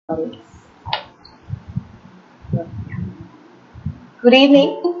Good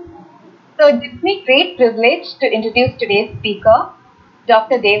evening. So it gives me great privilege to introduce today's speaker,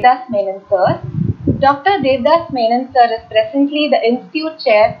 Dr. Devdas Menon sir. Dr. Devdas Menon sir is presently the Institute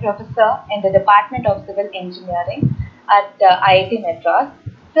Chair Professor in the Department of Civil Engineering at IIT Madras.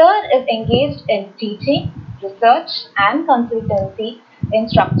 Sir is engaged in teaching, research and consultancy in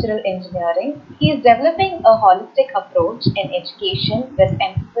structural engineering. He is developing a holistic approach in education with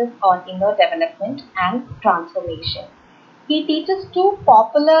emphasis on inner development and transformation. He teaches two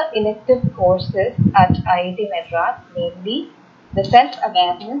popular elective courses at IIT Madras, namely the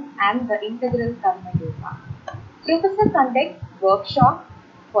Self-Awareness and the Integral Karma Yoga. Professor conducts workshops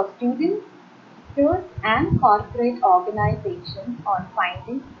for students, teachers and corporate organizations on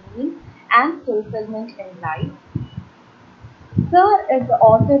finding meaning and fulfillment in life. Sir is the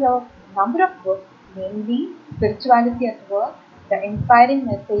author of a number of books, namely Spirituality at Work, The Inspiring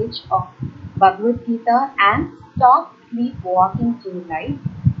Message of Bhagavad Gita, and Stop Sleepwalking Through Life,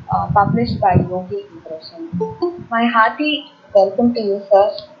 published by Yogi Impressions. My hearty welcome to you,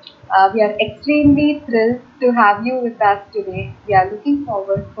 sir. We are extremely thrilled to have you with us today. We are looking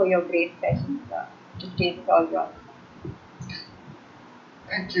forward for your great session, sir. The stage is all yours.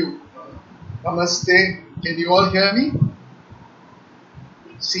 Thank you. Namaste. Can you all hear me?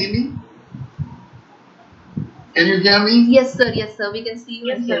 See me? Can you hear me? Yes, sir. Yes, sir. We can see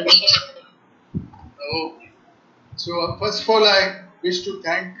you and hear you. Okay. So, first of all, I wish to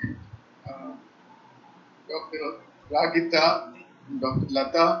thank Dr. Ragita and Dr.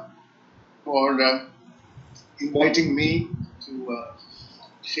 Lata for inviting me to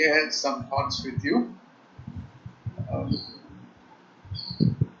share some thoughts with you.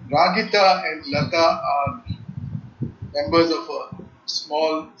 Ragita and Lata are members of a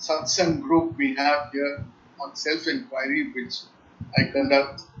small satsang group we have here on self-inquiry, which I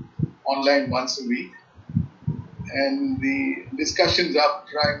conduct online once a week. And the discussions are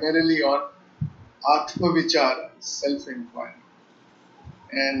primarily on Atma Vichara, self-inquiry.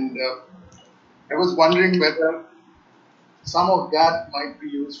 And I was wondering whether some of that might be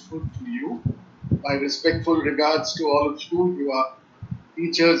useful to you. My respectful regards to all of you. You are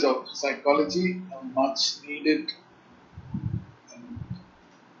teachers of psychology, a much needed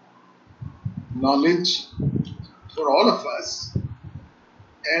knowledge for all of us.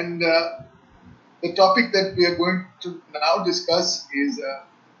 And the topic that we are going to now discuss is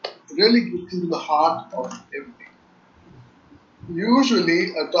really getting to the heart of everything.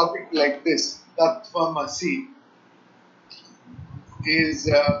 Usually a topic like this, Tattvamasi, is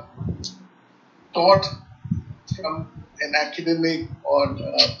taught from an academic or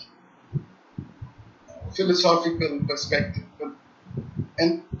philosophical perspective.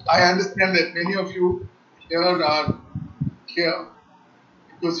 And I understand that many of you here are here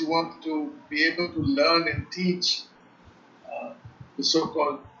because you want to be able to learn and teach the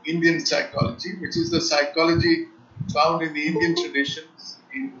so-called Indian psychology, which is the psychology found in the Indian traditions,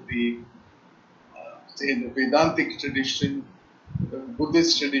 in the say the Vedantic tradition, the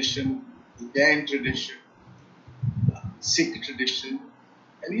Buddhist tradition, the Jain tradition, Sikh tradition,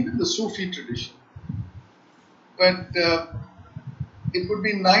 and even the Sufi tradition. But it would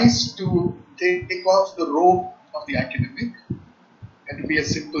be nice to take off the robe of the academic and to be a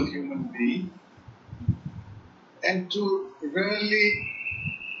simple human being and to really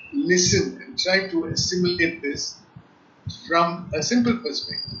listen and try to assimilate this from a simple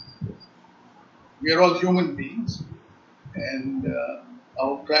perspective. We are all human beings, and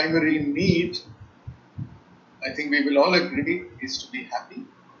our primary need, I think we will all agree, is to be happy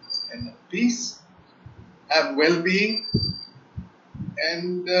and at peace, have well-being,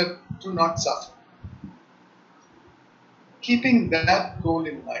 and to not suffer. Keeping that goal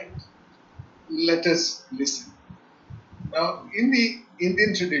in mind, let us listen. Now, in the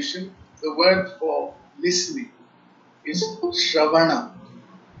Indian tradition, the word for listening is Shravana.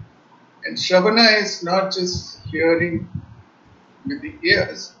 And Shravana is not just hearing with the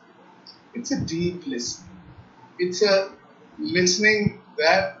ears, it's a deep listening. It's a listening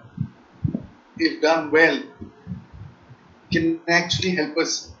that, if done well, can actually help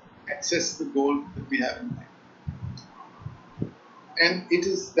us access the goal that we have in mind. And it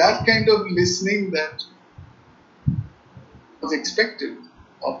is that kind of listening that was expected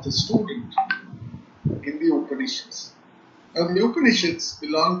of the student in the Upanishads. Now, the Upanishads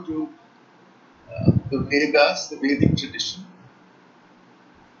belong to the Vedas, the Vedic tradition.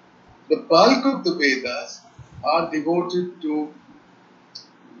 The bulk of the Vedas are devoted to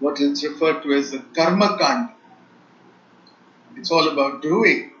what is referred to as the Karma Kanda. It's all about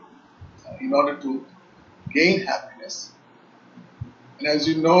doing in order to gain happiness. And as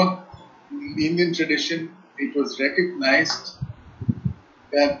you know, in the Indian tradition, it was recognized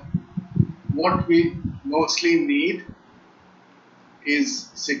that what we mostly need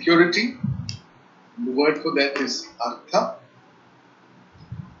is security. The word for that is artha.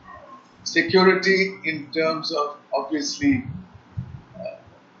 Security in terms of obviously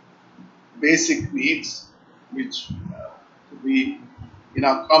basic needs, which we in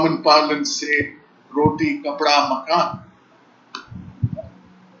our common parlance say roti, kapda, makan.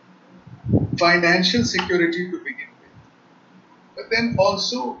 Financial security to begin with, but then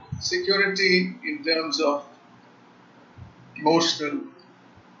also security in terms of emotional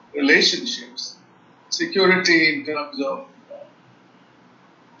relationships, security in terms of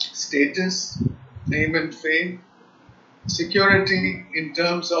status, name and fame, security in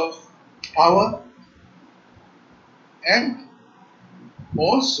terms of power, and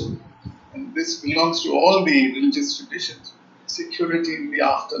also, and this belongs to all the religious traditions, security in the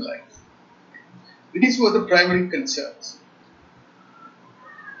afterlife. These were the primary concerns.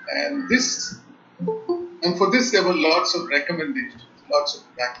 And for this there were lots of recommendations, lots of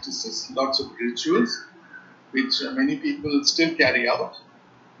practices, lots of rituals, which many people still carry out.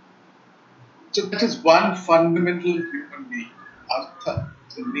 So that is one fundamental human need, artha,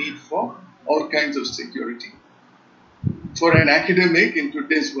 the need for all kinds of security. For an academic in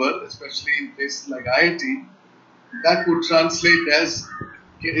today's world, especially in places like IIT, that would translate as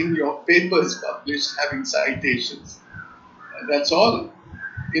getting your papers published, having citations. That's all,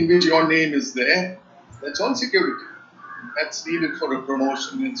 in which your name is there. That's all security. That's needed for a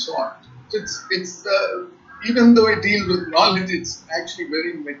promotion and so on. So it's even though it deals with knowledge, it's actually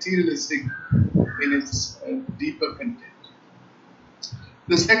very materialistic in its deeper content.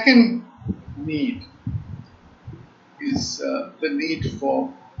 The second need is the need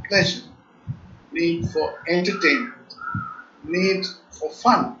for pleasure, need for entertainment, need for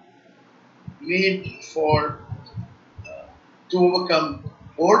fun, need for to overcome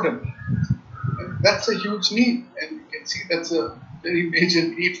boredom. And that's a huge need, and you can see that's a very major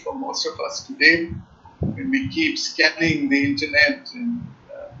need for most of us today. When we keep scanning the internet and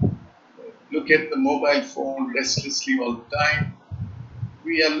look at the mobile phone restlessly all the time,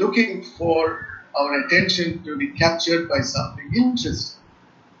 we are looking for our attention to be captured by something interesting.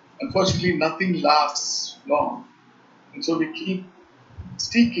 Unfortunately, nothing lasts long, and so we keep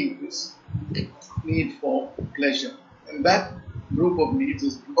seeking this need for pleasure. And that group of needs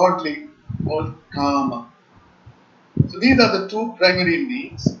is broadly called kama. So these are the two primary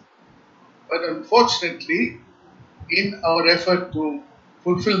needs. But unfortunately, in our effort to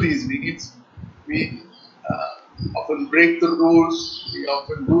fulfill these needs, we often break the rules, we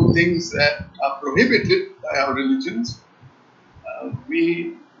often do things that are prohibited by our religions.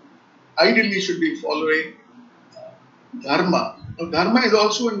 We ideally should be following dharma. Now, dharma is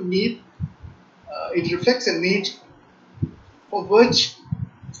also a need, it reflects a need for virtue,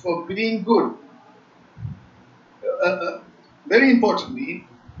 for being good. A very important need,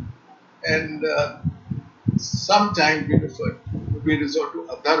 and sometimes we resort to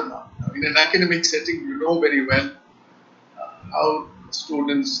adharma. Now, in an academic setting, you know very well how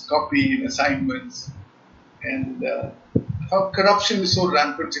students copy in assignments and how corruption is so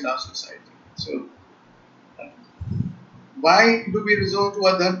rampant in our society. So, why do we resort to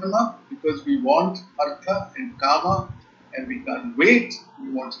adharma? Because we want artha and kama, and we can't wait.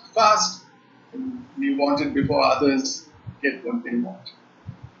 We want it fast, and we want it before others get what they want.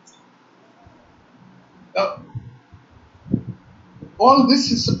 Now, all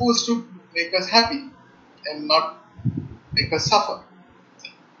this is supposed to make us happy and not make us suffer.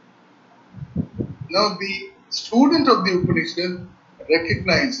 Now, the student of the Upanishad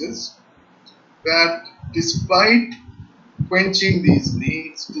recognizes that despite quenching these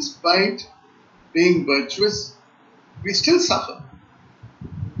needs, despite being virtuous, we still suffer.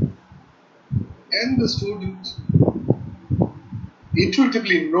 And the student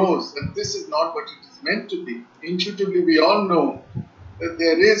intuitively knows that this is not what it is meant to be. Intuitively, we all know that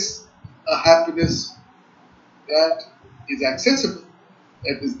there is a happiness that is accessible,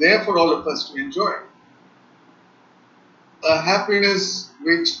 that is there for all of us to enjoy. A happiness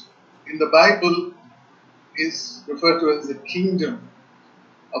which in the Bible is referred to as the kingdom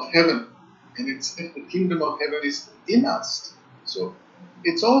of heaven. And it's the kingdom of heaven is in us. So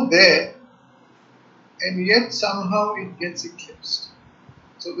it's all there, and yet somehow it gets eclipsed.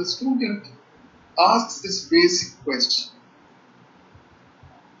 So the student asks this basic question: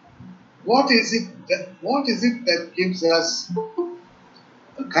 what is it that gives us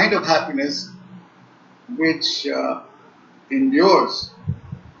a kind of happiness which endures?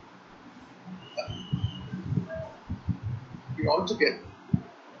 We ought to get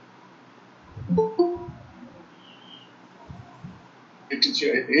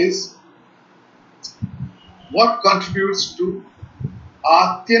literature is what contributes to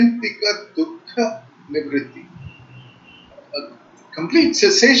Atyantika Dukkha Nivritti, a complete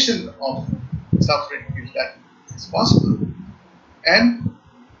cessation of suffering, if that is possible, and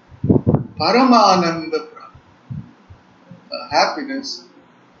Paramananda happiness,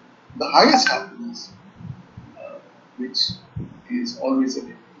 the highest happiness, which is always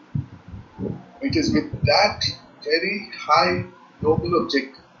available. It is with that very high noble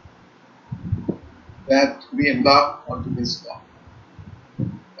objective that we embark onto this talk.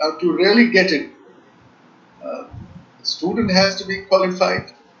 Now, to really get it, the student has to be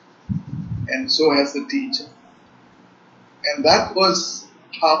qualified, and so has the teacher. And that was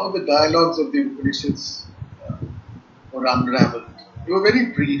how the dialogues of the Upanishads were unraveled. They were very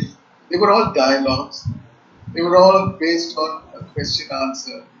brief. They were all dialogues. They were all based on a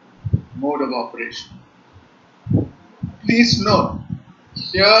question-answer mode of operation. Please note,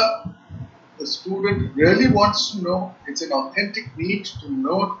 here the student really wants to know, it's an authentic need to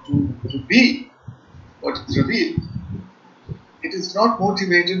know, to be what is revealed. It is not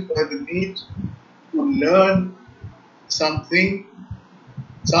motivated by the need to learn something,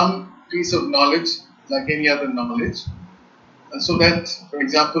 some piece of knowledge, like any other knowledge, so that, for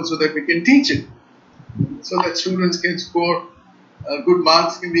example, so that we can teach it, so that students can score good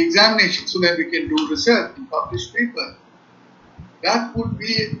marks in the examination, so that we can do research and publish papers. That would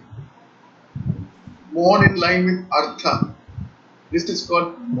be more in line with artha. This is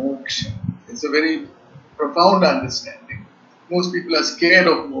called moksha. It's a very profound understanding. Most people are scared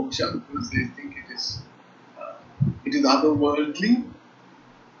of moksha because they think it is otherworldly,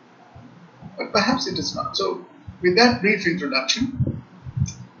 but perhaps it is not. So, with that brief introduction,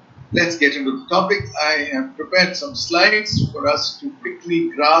 let's get into the topic. I have prepared some slides for us to quickly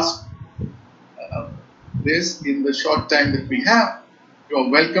grasp this in the short time that we have. You are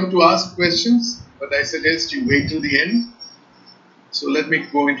welcome to ask questions, but I suggest you wait till the end. So let me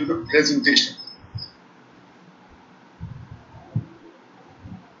go into the presentation.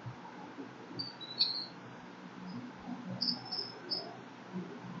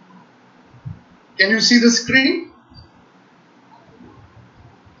 Can you see the screen?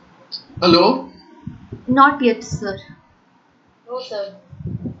 Hello? Not yet, sir. No, sir.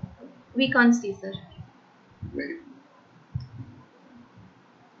 We can't see, sir. Wait.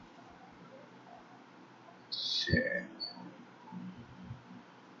 Share.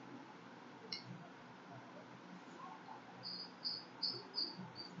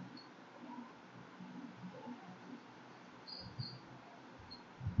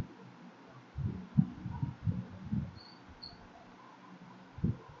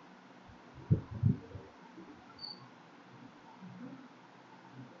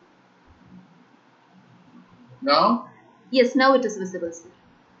 Now? Yes, now it is visible, sir.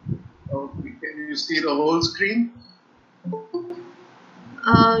 Okay. Can you see the whole screen?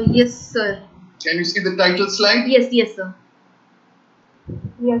 Yes, sir. Can you see the title slide? Yes, sir.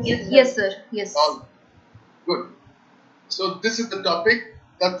 Yes, Sir. Yes. All good. So this is the topic,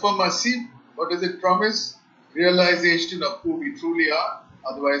 Tattvamasi. What does it promise? Realization of who we truly are,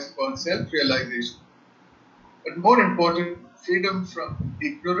 otherwise called self-realization. But more important, freedom from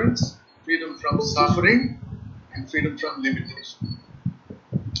ignorance, freedom from suffering, and freedom from limitation.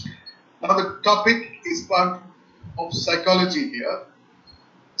 Now the topic is part of psychology here.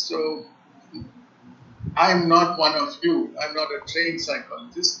 So I'm not one of you. I'm not a trained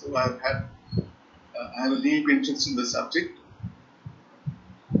psychologist, though I have a deep interest in the subject.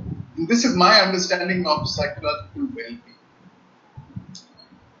 And this is my understanding of psychological well-being.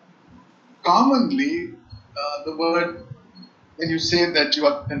 Commonly, the word, when you say that you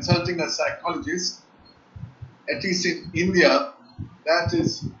are consulting a psychologist, at least in India, that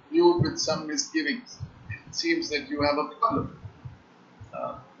is viewed with some misgivings. It seems that you have a problem.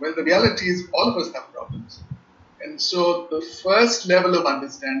 Well, the reality is all of us have problems. And so the first level of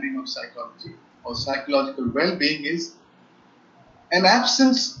understanding of psychology or psychological well-being is an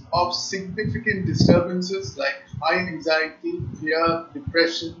absence of significant disturbances like high anxiety, fear,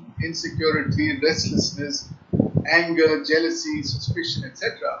 depression, insecurity, restlessness, anger, jealousy, suspicion,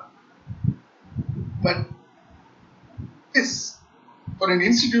 etc. But this, for an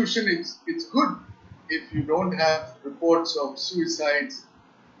institution, it's good if you don't have reports of suicides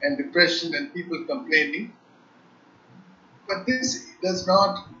and depression and people complaining. But this does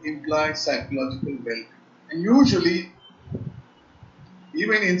not imply psychological well-being. And usually,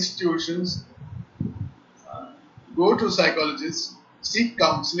 even institutions go to psychologists, seek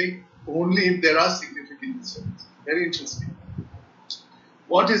counseling only if there are significant disturbances. Very interesting.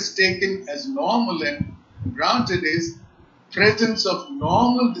 What is taken as normal and granted is presence of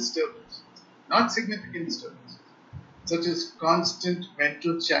normal disturbances, not significant disturbances, such as constant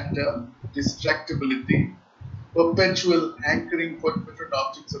mental chatter, distractibility, perpetual hankering for different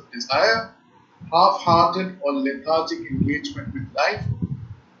objects of desire, half-hearted or lethargic engagement with life.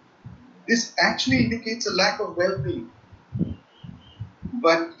 This actually indicates a lack of well-being.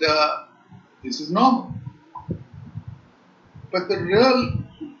 But this is normal. But the real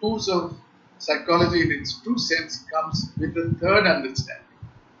use of psychology in its true sense comes with a third understanding.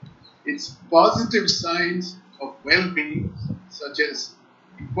 It's positive signs of well-being, such as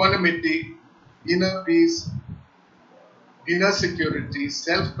equanimity, inner peace, inner security,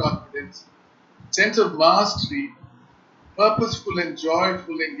 self-confidence, sense of mastery, purposeful and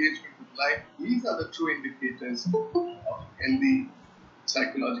joyful engagement with life. These are the true indicators of healthy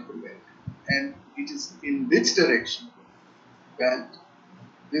psychological well-being. And it is in this direction that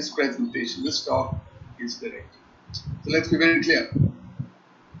this presentation, this talk is directed. So let's be very clear.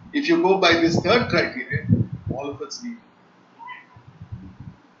 If you go by this third criteria, all of us need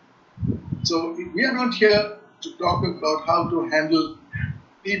it. So we are not here to talk about how to handle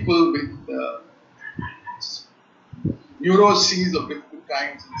people with neuroses of different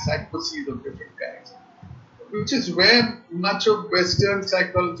kinds and psychoses of different kinds, which is where much of Western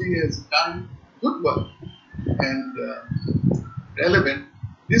psychology has done good work and relevant.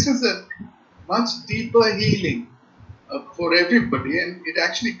 This is a much deeper healing for everybody, and it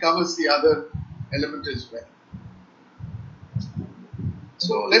actually covers the other element as well.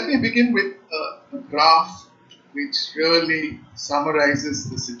 So let me begin with a graph which really summarizes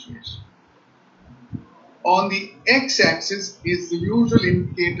the situation. On the x-axis is the usual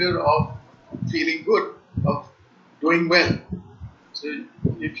indicator of feeling good, of doing well. So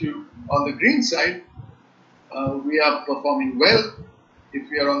if you, on the green side, we are performing well. If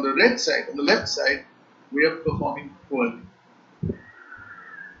we are on the red side, on the left side, we are performing poorly.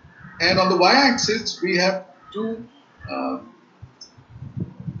 And on the y-axis, we have two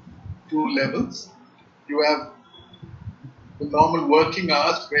levels. You have the normal working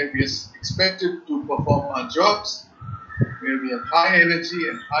hours where we are expected to perform our jobs, where we have high energy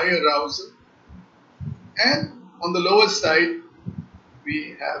and high arousal. And on the lower side,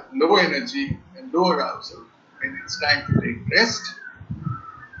 we have low energy and low arousal when it's time to take rest.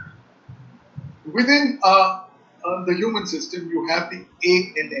 Within the human system, you have the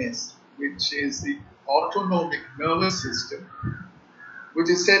ANS, which is the autonomic nervous system, which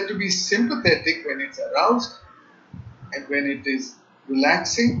is said to be sympathetic when it's aroused, and when it is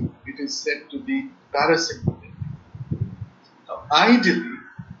relaxing, it is said to be parasympathetic. Now, ideally,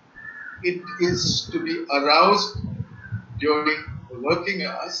 it is to be aroused during the working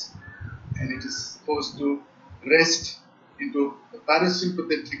hours, and it is supposed to rest into the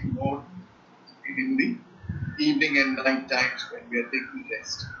parasympathetic mode in the evening and night times when we are taking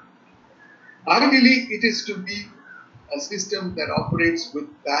rest. Ideally, it is to be a system that operates with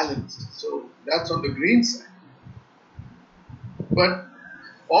balance. So that's on the green side. But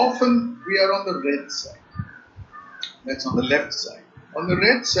often we are on the red side. That's on the left side. On the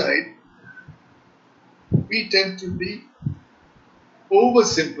red side, we tend to be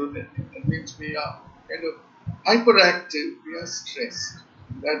oversympathetic. That means we are kind of hyperactive, we are stressed.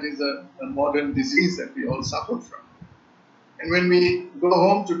 That is a modern disease that we all suffer from. And when we go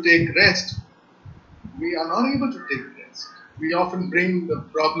home to take rest, we are not able to take rest. We often bring the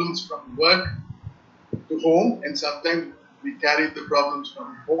problems from work to home, and sometimes we carry the problems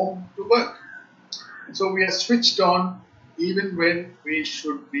from home to work. And so we are switched on even when we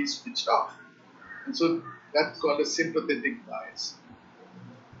should be switched off. And so that's called a sympathetic bias.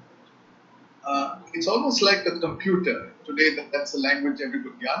 It's almost like a computer. Today, that's a language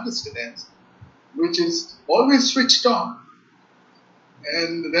everybody understands, which is always switched on.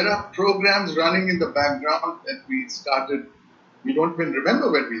 And there are programs running in the background that we started, we don't even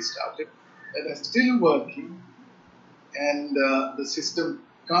remember when we started, that are still working, and the system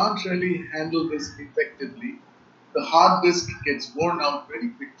can't really handle this effectively. The hard disk gets worn out very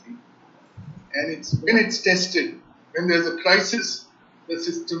quickly, and when it's tested, when there's a crisis, the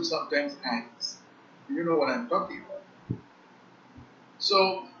system sometimes hangs. You know what I'm talking about.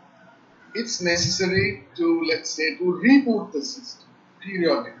 So it's necessary to, let's say, to reboot the system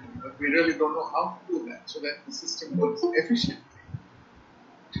periodically, but we really don't know how to do that so that the system works efficiently.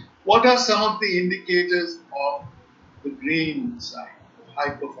 What are some of the indicators of the green side, of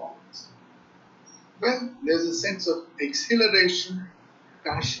high performance? Well, there's a sense of exhilaration,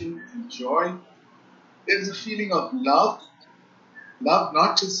 passion, and joy. There's a feeling of love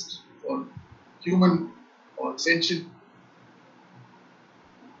not just for human or sentient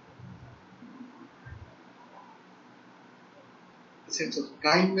a sense of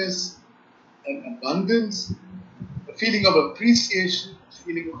kindness and abundance, a feeling of appreciation, a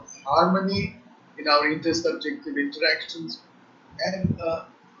feeling of harmony in our intersubjective interactions, and a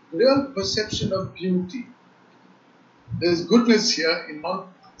real perception of beauty. There is goodness here in all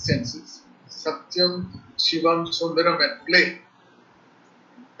senses. Satyam, Shivam, Sundaram at play.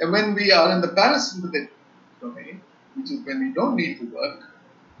 And when we are in the parasympathetic domain, which is when we don't need to work,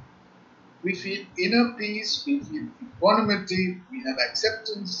 we feel inner peace, we feel equanimity, we have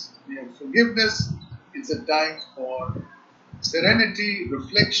acceptance, we have forgiveness. It's a time for serenity,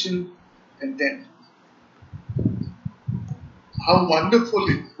 reflection, contentment. How wonderful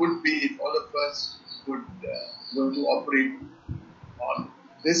it would be if all of us would go to operate on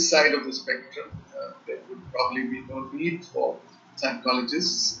this side of the spectrum. There would probably be no need for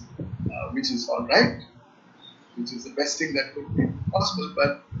psychologists, which is all right, which is the best thing that could be possible,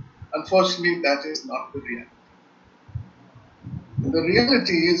 but unfortunately that is not the reality. The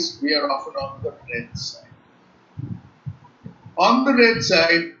reality is we are often on the red side. On the red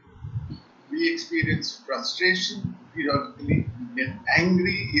side, we experience frustration, periodically we get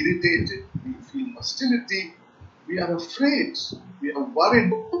angry, irritated, we feel hostility, we are afraid, we are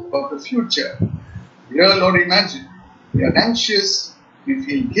worried about the future, real or imagined. We are anxious, we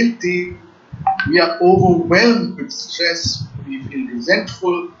feel guilty, we are overwhelmed with stress, we feel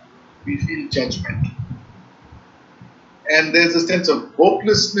resentful, we feel judgmental. And there's a sense of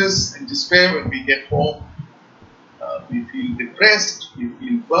hopelessness and despair when we get home. We feel depressed, we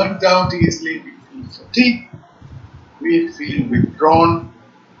feel burnt out easily, we feel fatigued, we feel withdrawn,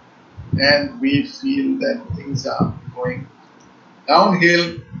 and we feel that things are going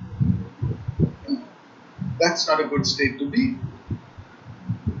downhill. And that's not a good state to be.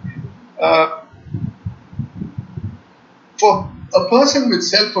 For a person with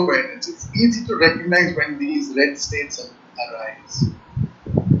self-awareness, it's easy to recognize when these red states arise.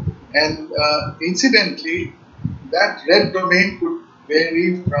 And incidentally, that red domain could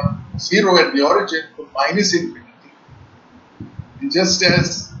vary from 0 at the origin to minus infinity. And just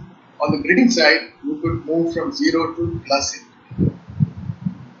as on the green side, you could move from 0 to plus infinity.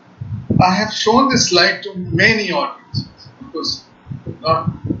 I have shown this slide to many audiences, because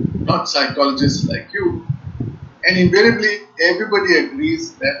not psychologists like you, and invariably everybody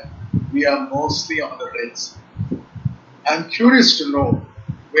agrees that we are mostly on the red side. I'm curious to know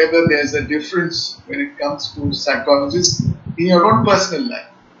whether there's a difference when it comes to psychologists in your own personal life.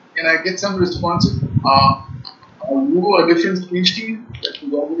 Can I get some responses? Are you a different species that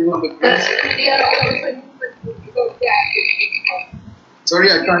is already on the red side?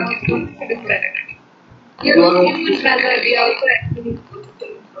 Sorry, I can't. You are a brother, we also actually.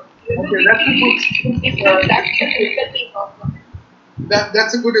 Okay,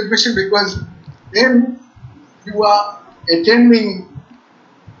 that's a good admission, because then you are attending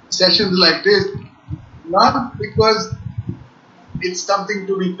sessions like this not because it's something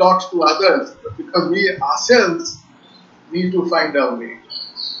to be taught to others, but because we ourselves need to find our way.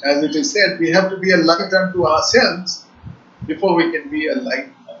 As it is said, we have to be a light unto ourselves before we can be a light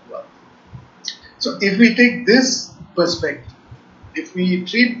unto others. So if we take this perspective, if we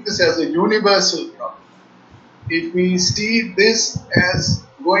treat this as a universal problem, if we see this as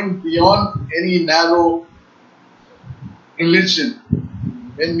going beyond any narrow religion,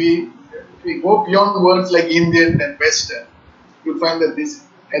 when we go beyond words like Indian and Western, you'll find that this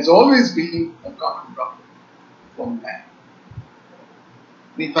has always been a common problem for man.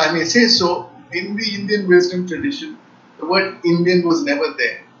 If I may say so, in the Indian wisdom tradition, the word Indian was never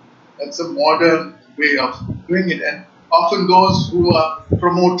there. That's a modern way of doing it, and often those who are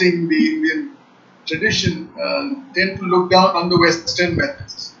promoting the Indian tradition tend to look down on the Western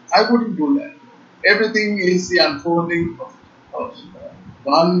methods. I wouldn't do that. Everything is the unfolding of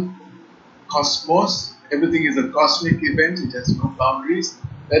one cosmos. Everything is a cosmic event. It has no boundaries.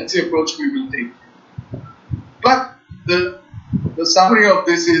 That's the approach we will take. But the summary of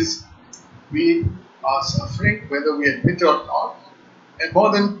this is we are suffering, whether we admit it or not.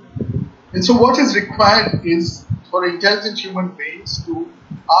 And so what is required is for intelligent human beings to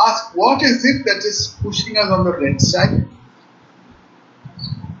ask, what is it that is pushing us on the red side?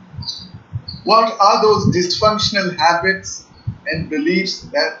 What are those dysfunctional habits and beliefs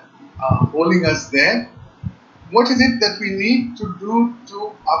that are holding us there? What is it that we need to do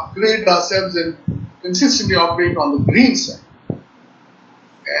to upgrade ourselves and consistently operate on the green side?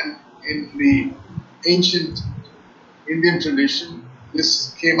 And in the ancient Indian tradition,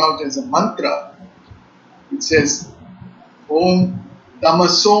 this came out as a mantra. It says, Om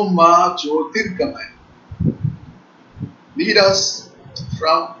Tamaso Ma Jyotirgamaya. Lead us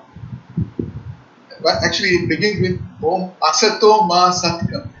from But actually it begins with Om Asato Ma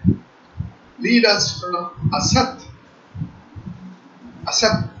Satkam. Lead us from Asat.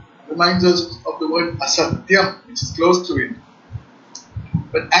 Asat reminds us of the word Asatyam, which is close to it.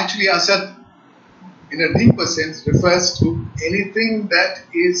 But actually Asat, in a deeper sense, refers to anything that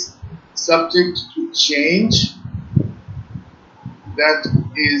is subject to change, that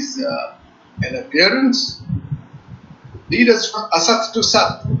is an appearance. Lead us from Asat to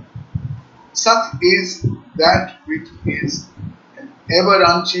Sat. Sat is that which is an ever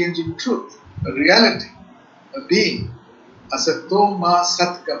unchanging truth, a reality, a being. Asato ma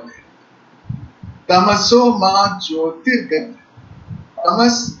satkame. Tamaso ma jyotirgame.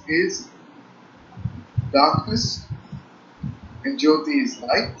 Tamas is darkness and Jyoti is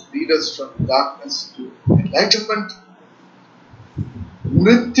light. Lead us from darkness to enlightenment.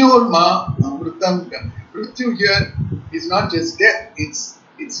 Mrityur ma amrutam game. Mrityu here is not just death, it's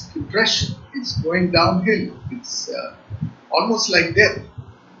depression, it's going downhill, it's almost like death.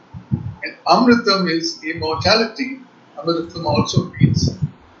 And amritam is immortality. Amritam also means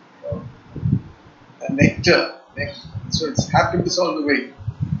a nectar. So it's happiness all the way.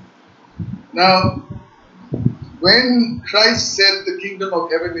 Now, when Christ said the kingdom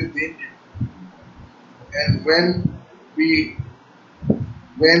of heaven is in you, and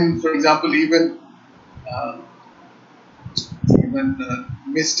when, for example, even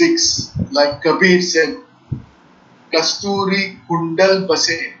mystics like Kabir said, Kasturi Kundal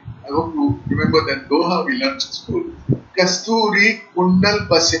Base. I hope you remember that doha we learned in school. Kasturi Kundal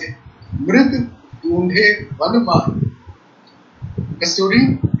Base. Mrid Dundhe Vanama.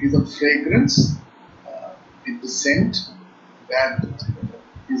 Kasturi is a fragrance, it's a scent that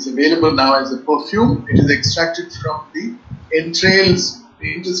is available now as a perfume. It is extracted from the entrails,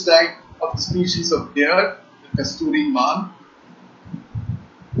 the intestine of the species of deer, the Kasturi man.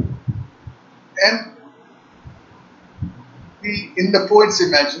 And in the poet's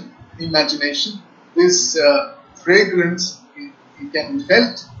imagination, this fragrance it can be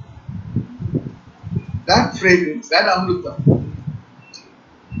felt. That fragrance, that amrita,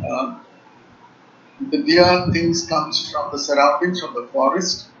 the dear things comes from the surroundings, from the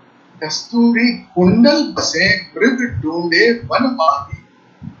forest. Kasturi kundal base mrid doonde van maahi.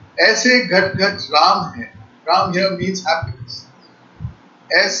 Aise ghat ghat Ram hai. Ram here means happiness.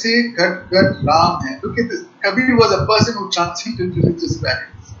 Aise ghat ghat Ram hai. Look at this. Kabir was a person who transcended religious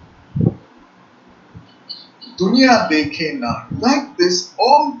barriers. Dunya dekhe na. Like this,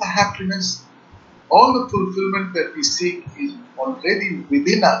 all the happiness, all the fulfillment that we seek is already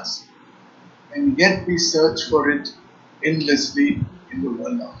within us, and yet we search for it endlessly in the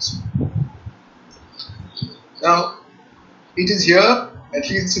world outside. Now, it is here, at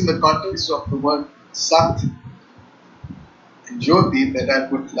least in the context of the word Sat and Jyoti, that I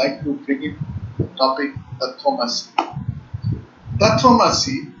would like to bring in the topic Tattvamasi.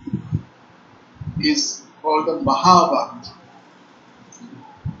 Tattvamasi is called a Mahavakt.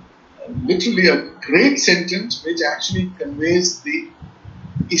 Literally a great sentence which actually conveys the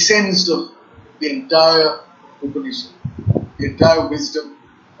essence of the entire Upanishad, the entire wisdom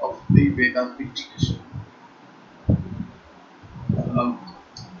of the Vedantic tradition.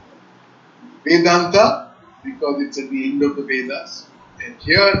 Vedanta, because it's at the end of the Vedas, and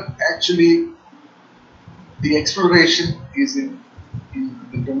here actually the exploration is in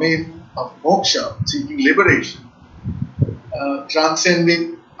the domain of moksha, seeking liberation,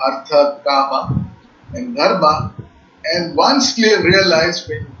 transcending artha, kama and dharma. And once realized,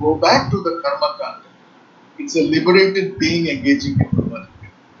 when you go back to the karma kanda, it's a liberated being engaging in the world.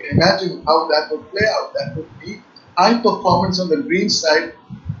 Imagine how that would play out. That would be high performance on the green side,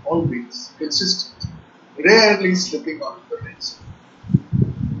 always consistent, rarely slipping onto the red side.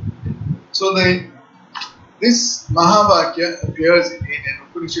 So this Mahavakya appears in an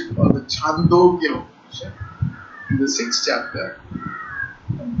Upanishad called the Chandogya Upanishad in the 6th chapter.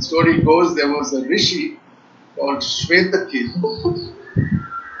 And the story goes, there was a rishi called Shvetaketu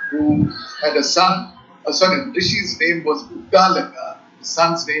who had a son. The rishi's name was Uddalaka. His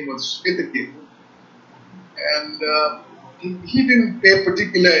son's name was Shvetaketu. And he didn't pay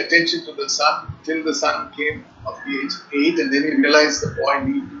particular attention to the son till the son came of the age of 8, and then he realized the boy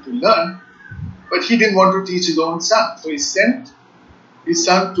needed to learn. But he didn't want to teach his own son. So he sent his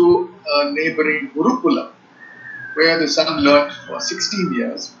son to a neighboring Gurukula, where the son learned for 16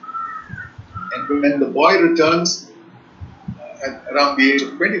 years. And when the boy returns at around the age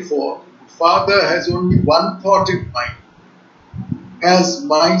of 24, the father has only one thought in mind. Has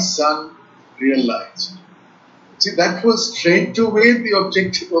my son realized? See, that was straight away the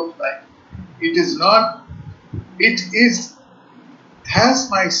objective of life. It is not, it is, has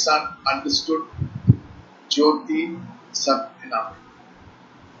my son understood Jyoti Sat enough?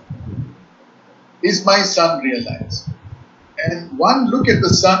 Is my son realized? And one look at the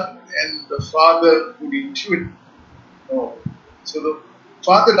son and the father would intuit. Oh. So the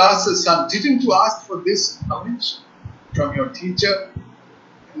father asks the son, didn't you ask for this knowledge from your teacher?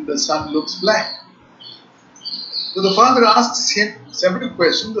 And the son looks blank. So the father asks him several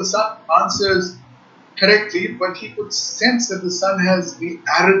questions. The son answers correctly, but he could sense that the son has the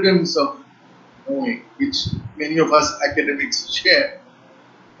arrogance of knowing, which many of us academics share.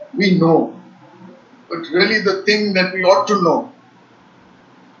 We know, but really the thing that we ought to know,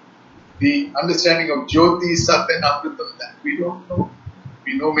 the understanding of Jyoti, Sat and Amritam, that we don't know.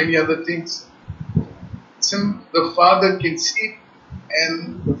 We know many other things. So the father can see,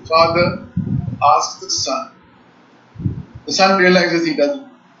 and the father asks the son. The son realizes he doesn't.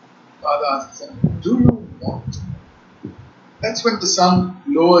 The father asks the son, do you want? That's when the son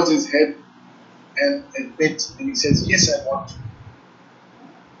lowers his head and admits, and he says, yes, I want to.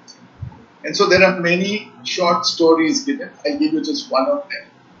 And so there are many short stories given. I'll give you just one of them.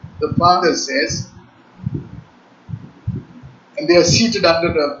 The father says, and they are seated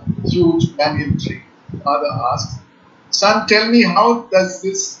under a huge banyan tree. The father asks, son, tell me, how did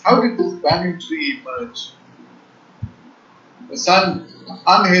this banyan tree emerge? The son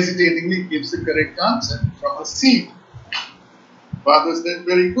unhesitatingly gives the correct answer, from a seed. Father said,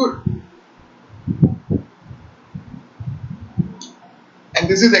 very good. And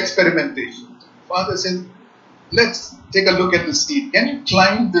this is experimentation. Father says, let's take a look at the seed. Can you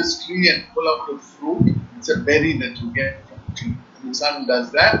climb this tree and pull out the fruit? It's a berry that you get from the tree. And the son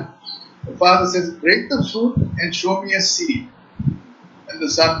does that. The father says, break the fruit and show me a seed. And the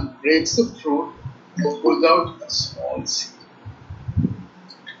son breaks the fruit and pulls out a small seed.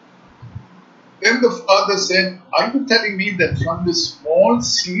 Then the father said, are you telling me that from this small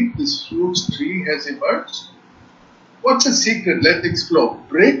seed, this huge tree has emerged? What's the secret? Let's explore.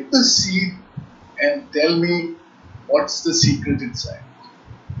 Break the seed and tell me what's the secret inside.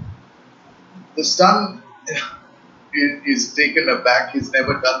 The son is taken aback. He's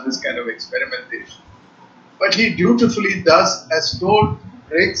never done this kind of experimentation. But he dutifully does as told,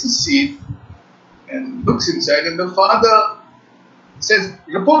 breaks the seed and looks inside. And the father says,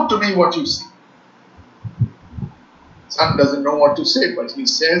 report to me what you see. Son doesn't know what to say, but he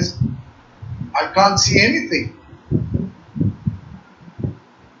says, I can't see anything.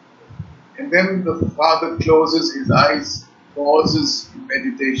 And then the father closes his eyes, pauses in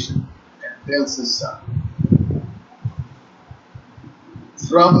meditation, and tells his son,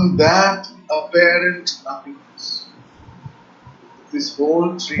 from that apparent nothingness, this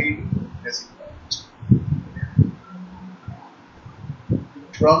whole tree has emerged.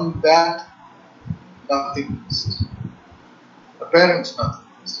 From that nothingness, apparent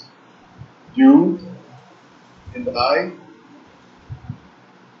nothingness, you and I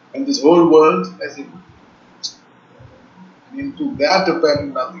and this whole world has emerged. And into that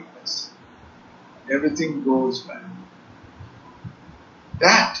apparent nothingness, everything goes back.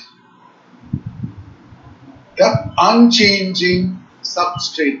 That unchanging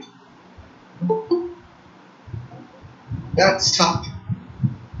substrate, that Sat,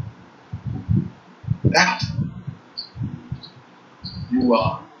 that you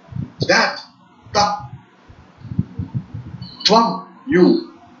are, that Tat, Tvam,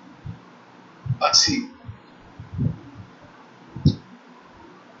 you, Asi.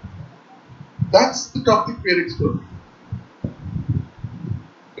 That's the topic we are exploring.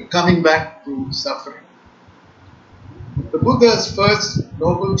 Coming back to suffering. The Buddha's first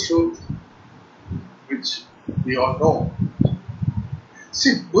noble truth, which we all know.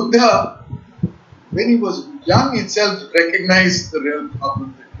 See, Buddha, when he was young itself, recognized the real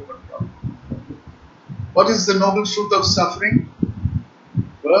problem, the human problem. What is the noble truth of suffering?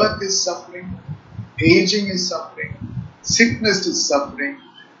 Birth is suffering, aging is suffering, sickness is suffering,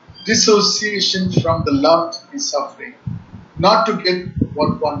 dissociation from the loved is suffering. Not to get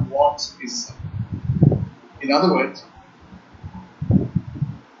what one wants is suffering. In other words,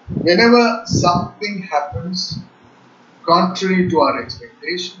 whenever something happens contrary to our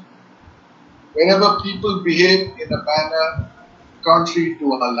expectation, whenever people behave in a manner contrary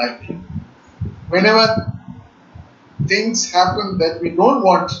to our liking, whenever things happen that we don't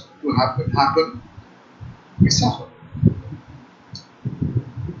want to happen, we suffer.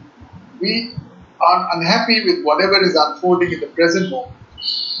 We are unhappy with whatever is unfolding in the present moment,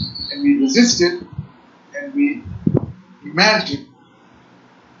 and we resist it, and we imagine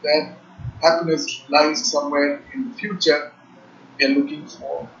that happiness lies somewhere in the future. We are looking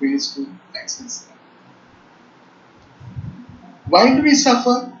for ways to access that. Why do we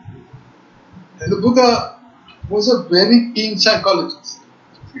suffer? And the Buddha was a very keen psychologist.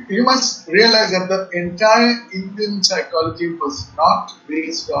 You must realize that the entire Indian psychology was not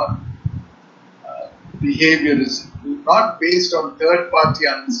based on behaviorism, not based on third-party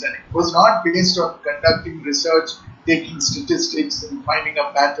understanding, was not based on conducting research, taking statistics and finding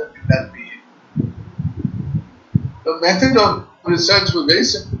a pattern in that behavior. The method of research was very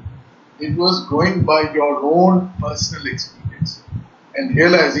simple. It was going by your own personal experience and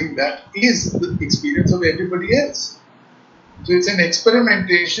realizing that is the experience of everybody else. So it's an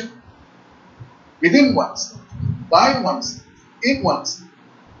experimentation within oneself, by oneself, in oneself.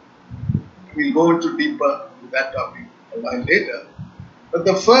 We'll go into deeper with that topic a while later. But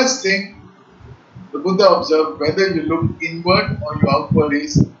the first thing the Buddha observed, whether you look inward or you outward,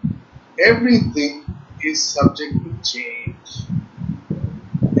 is everything is subject to change.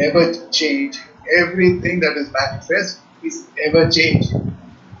 Ever changing. Everything that is manifest is ever changing.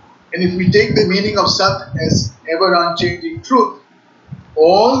 And if we take the meaning of Sat as ever unchanging truth,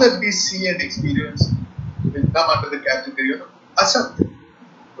 all that we see and experience will come under the category of Asat.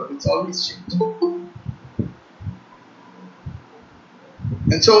 But it's always changing.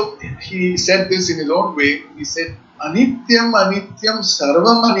 And so he said this in his own way. He said, Anityam, Anityam,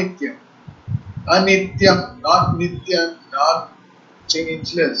 Sarvam Anityam. Anityam, not Nityam, not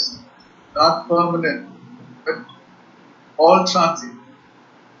changeless, not permanent, but all transient.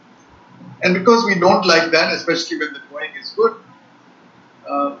 And because we don't like that, especially when the going is good,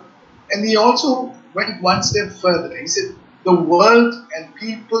 and he also went one step further. He said, the world and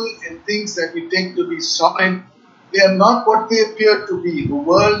people and things that we take to be solid, they are not what they appear to be. The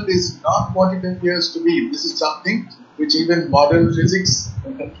world is not what it appears to be. This is something which even modern physics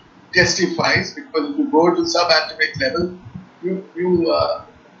testifies, because if you go to subatomic level, you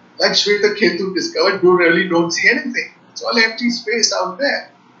like Shweta Ketu discovered, you really don't see anything. It's all empty space out there.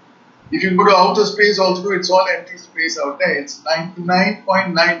 If you go to outer space also, it's all empty space out there. It's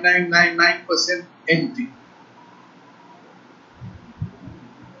 99.9999% empty.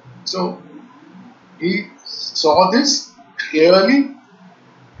 So he saw this clearly,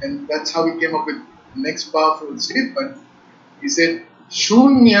 and that's how he came up with the next powerful statement. He said,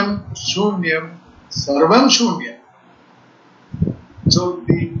 Shunyam, Shunyam, Sarvam Shunyam. So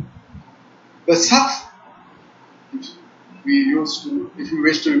the Sat, if you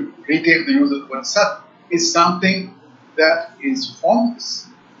wish to retain the use of the word Sat, is something that is formless,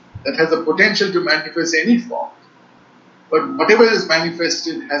 that has a potential to manifest any form. But whatever is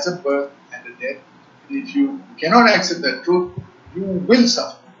manifested has a birth and a death. If you cannot accept that truth, you will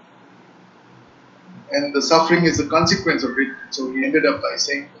suffer. And the suffering is the consequence of it. So he ended up by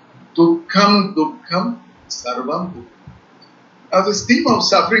saying, Dukkham, Dukkham, Sarvam Dukkham. Now this theme of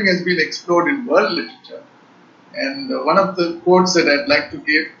suffering has been explored in world literature. And one of the quotes that I'd like to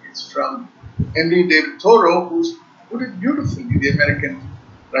give is from Henry David Thoreau, who's put it beautifully, the American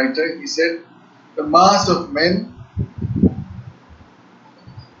writer. He said, the mass of men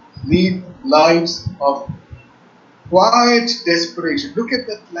lead lives of quiet desperation. Look at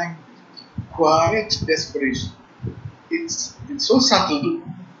that language. Quiet desperation. It's so subtle,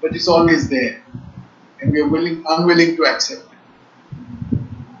 but it's always there. And we are unwilling to accept it.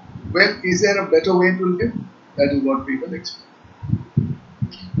 Well, is there a better way to live? That is what we will explore.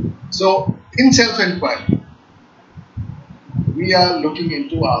 So, in self-inquiry, we are looking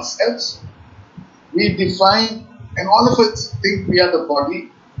into ourselves. We define, and all of us think we are the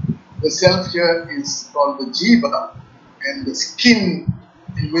body. The self here is called the jiva, and the skin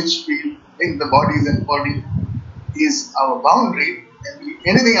in which we think the body is embodied is our boundary, and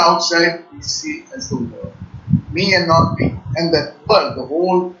anything outside we see as the world. Me and not me. And that world, the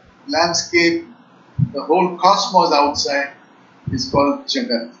whole landscape, the whole cosmos outside is called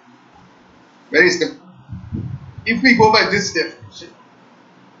Jagat. Very simple. If we go by this definition,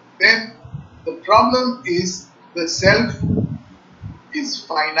 then the problem is the self is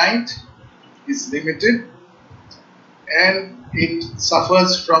finite, is limited, and it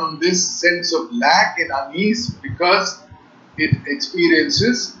suffers from this sense of lack and unease because it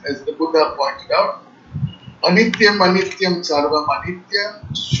experiences, as the Buddha pointed out, Anityam, Anityam, Sarvam Anityam,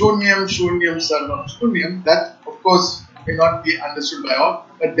 Shunyam, Shunyam, Sarvam Shunyam. That, of course, may not be understood by all,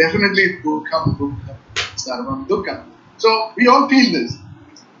 but definitely Dukkham, Dukkham, Sarvam Dukkham. So, we all feel this.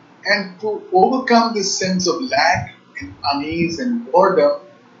 And to overcome this sense of lack and unease and boredom,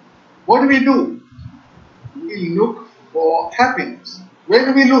 what do? We look for happiness. Where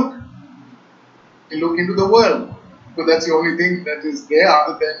do we look? We look into the world. So that's the only thing that is there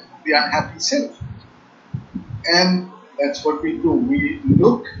other than the unhappy self. And that's what we do. We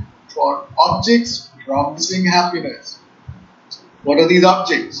look for objects promising happiness. What are these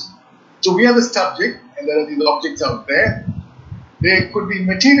objects? So we are the subject, and there are these objects out there. They could be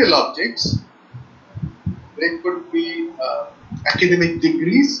material objects. They could be academic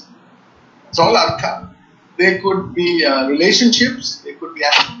degrees. It's all artha. They could be relationships. They could be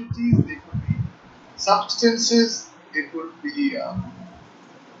activities. They could be substances. They could be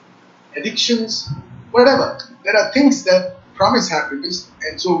addictions. Whatever. There are things that promise happiness,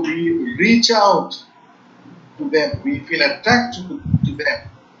 and so we reach out to them. We feel attracted to them.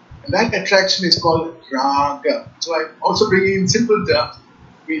 And that attraction is called raga. So I also bring in simple terms.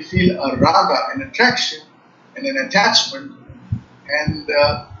 We feel a raga, an attraction and an attachment, and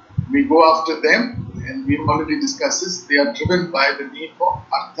we go after them. And we've already discussed this. They are driven by the need for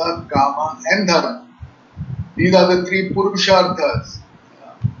artha, kama, and dharma. These are the three purusharthas,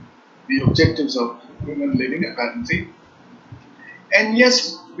 the objectives of human living, apparently. And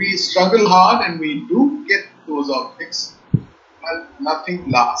yes, we struggle hard and we do get those objects, but nothing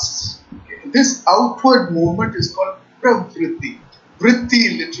lasts. Okay. This outward movement is called pravritti.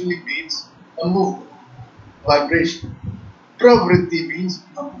 Vritti literally means a movement, vibration. Pravritti means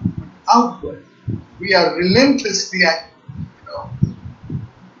a movement outward. We are relentlessly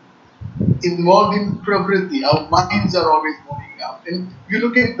involved in pravritti. Our minds are always moving out. And you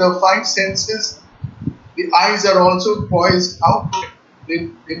look at the five senses, the eyes are also poised outward. They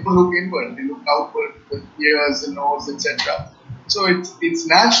don't look inward, they look outward with ears, the nose, etc. So it's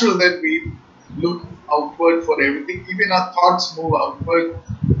natural that we look outward for everything. Even our thoughts move outward.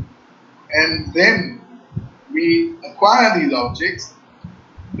 And then we acquire these objects.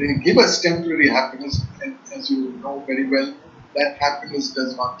 They give us temporary happiness. And as you know very well, that happiness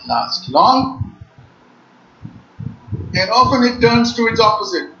does not last long. And often it turns to its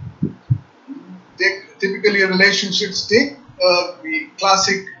opposite. Typically, relationships take the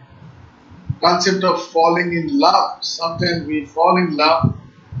classic concept of falling in love. Sometimes we fall in love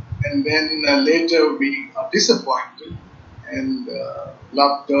and then later we are disappointed, and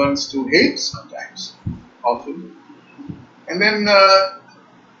love turns to hate sometimes, often. And then the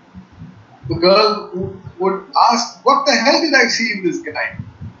girl who would ask, what the hell did I see in this guy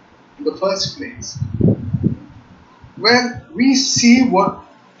in the first place? Well, we see what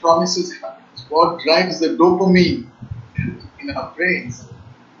promises happiness, what drives the dopamine in our brains.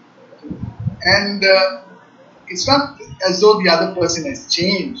 And it's not as though the other person has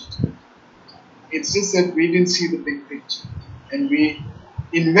changed. It's just that we didn't see the big picture. And we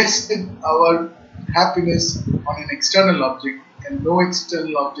invested our happiness on an external object, and no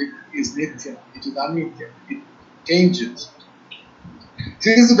external object is nitya. It is anitya. It changes.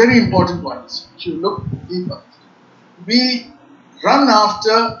 This is a very important one. If you look deeper, we run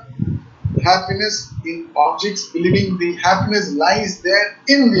after happiness in objects, believing the happiness lies there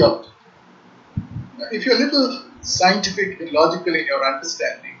in the object. Now, if you're a little scientific and logical in your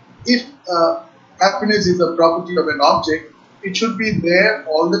understanding, if happiness is a property of an object, it should be there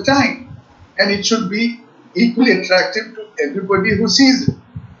all the time, and it should be equally attractive to everybody who sees it.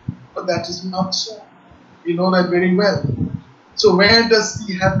 But that is not so. We know that very well. So where does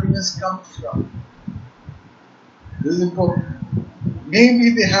the happiness come from? This is important. Maybe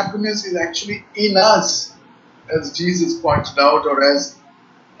the happiness is actually in us, as Jesus pointed out, or as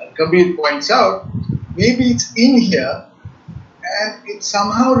Kabir points out. Maybe it's in here and it's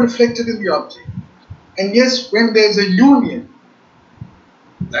somehow reflected in the object. And yes, when there's a union,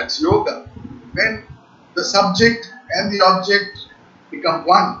 that's yoga. When the subject and the object become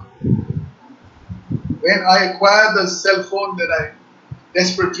one. When I acquire the cell phone that I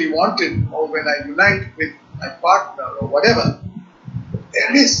desperately wanted, or when I unite with my partner or whatever,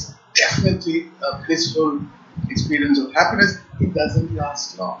 there is definitely a blissful experience of happiness. It doesn't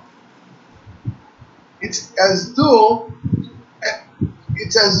last long. It's as though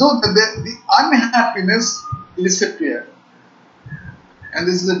the unhappiness disappeared. And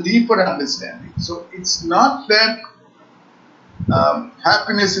this is a deeper understanding. So it's not that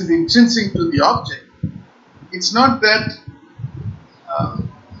happiness is intrinsic to the object. It's not that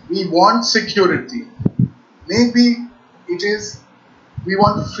we want security. Maybe it is we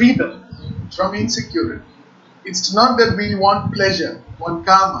want freedom from insecurity. It's not that we want pleasure, want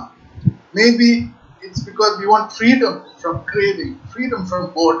karma. Maybe it's because we want freedom from craving, freedom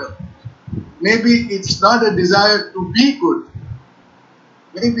from boredom. Maybe it's not a desire to be good.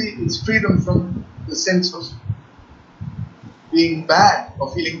 Maybe it's freedom from the sense of being bad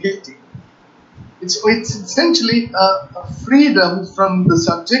or feeling guilty. It's essentially a freedom from the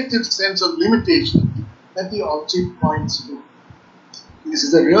subjective sense of limitation that the object points to. This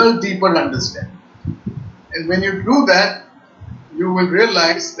is a real deeper understanding. And when you do that, you will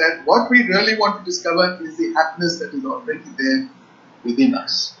realize that what we really want to discover is the happiness that is already there within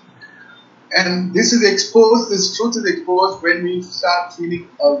us. And this is exposed, this truth is exposed when we start feeling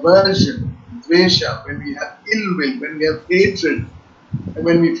aversion, dvesha, when we have ill will, when we have hatred, and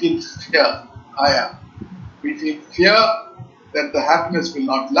when we feel fear, aya. We feel fear that the happiness will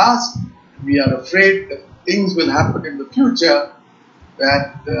not last. We are afraid that things will happen in the future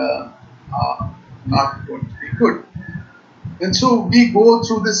that are not going to be good. And so we go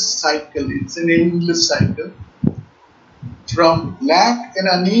through this cycle. It's an endless cycle. From lack and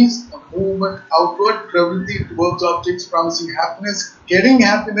unease, a movement outward, pravritti towards objects promising happiness, getting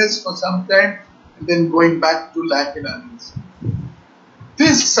happiness for some time, and then going back to lack and unease.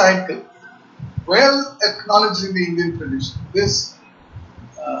 This cycle, well acknowledged in the Indian tradition, this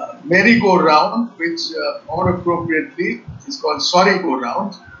merry-go-round, which more appropriately is called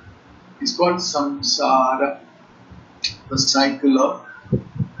sorry-go-round, is called samsara, the cycle of,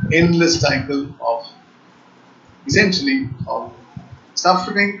 endless cycle of, essentially, of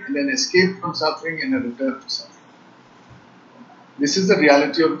suffering and then escape from suffering and a return to suffering. This is the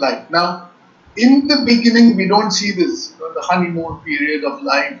reality of life. Now, in the beginning, we don't see this, the honeymoon period of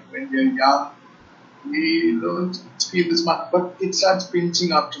life when we are young. We don't feel this much, but it starts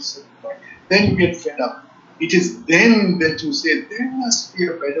pinching up to a certain point. Then you get fed up. It is then that you say, there must be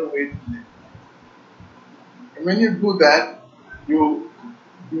a better way to live. And when you do that, you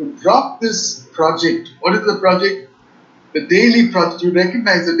drop this project. What is the project? The daily project. You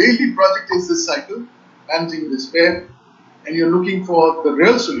recognize the daily project is this cycle, managing despair, and you're looking for the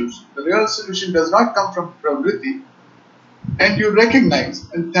real solution. The real solution does not come from pravritti, and you recognize,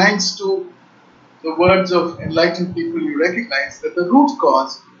 and thanks to the words of enlightened people, you recognize that the root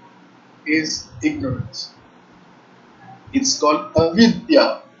cause is ignorance. It's called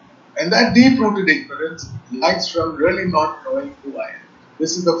avidya. And that deep-rooted ignorance lies from really not knowing who I am.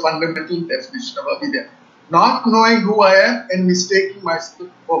 This is the fundamental definition of avidya. Not knowing who I am and mistaking myself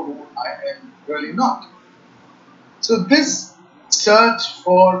for who I am really not. So this search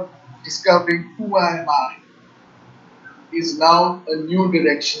for discovering who am I is now a new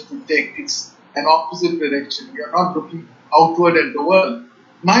direction to take. It's an opposite direction. We are not looking outward at the world.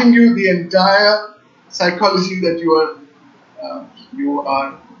 Mind you, the entire psychology that you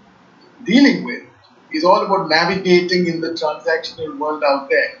are dealing with is all about navigating in the transactional world out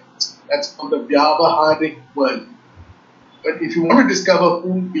there. That's called the vyavaharic world. But if you want to discover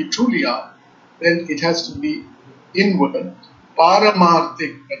who we truly are, then it has to be inward,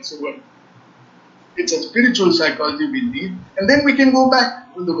 paramarthik, that's the word. It's a spiritual psychology we need, and then we can go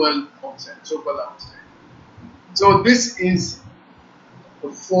back to the world outside, so-called outside. So this is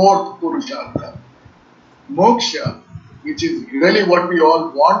the fourth Purushartha. Moksha, which is really what we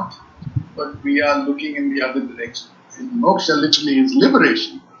all want, but we are looking in the other direction. And moksha literally is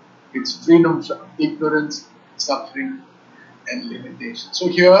liberation. It's freedom from ignorance, suffering, and limitation. So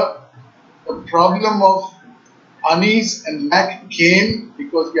here, the problem of unease and lack came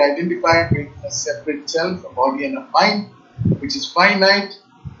because we identified with a separate self, a body and a mind, which is finite,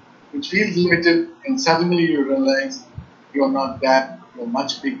 which feels limited, and suddenly you realize you're not that, you're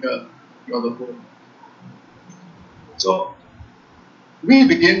much bigger, you're the whole. So we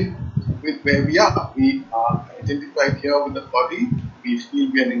begin with where we are. We are identified here with the body, we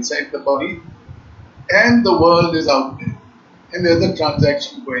feel we are inside the body, and the world is out there. And there's a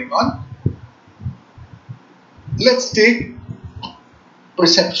transaction going on. Let's take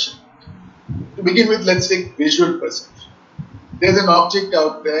perception. To begin with, let's take visual perception. There's an object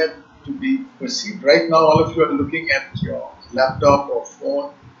out there to be perceived. Right now, all of you are looking at your laptop or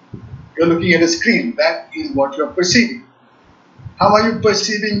phone. You're looking at a screen. That is what you're perceiving. How are you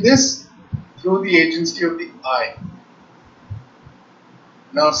perceiving this? Through the agency of the eye.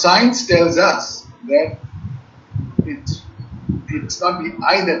 Now, science tells us that it's not the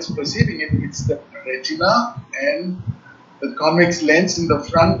eye that's perceiving it, it's the retina and the convex lens in the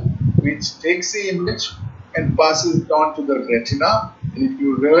front which takes the image and passes it on to the retina. And if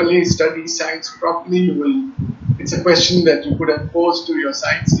you really study science properly, it's a question that you could have posed to your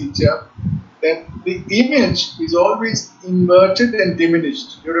science teacher, that the image is always inverted and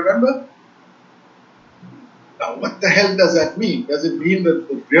diminished. You remember? Now, what the hell does that mean? Does it mean that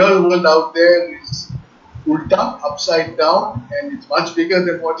the real world out there is ulta, upside down, and it's much bigger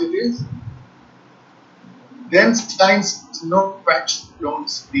than what it is? Then science don't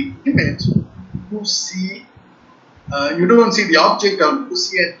see the image. You don't see the object, you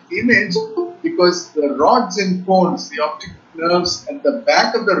see an image because the rods and cones, the optic nerves at the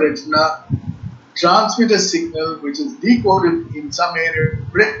back of the retina transmit a signal which is decoded in some area of the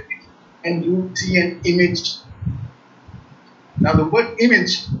brain, and you see an image. Now the word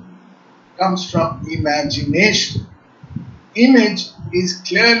image comes from imagination. image is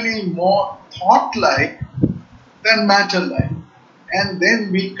clearly more thought-like than matter-like. And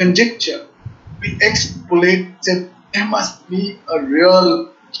then we conjecture, we extrapolate that there must be a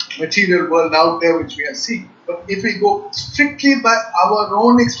real material world out there which we are seeing. But if we go strictly by our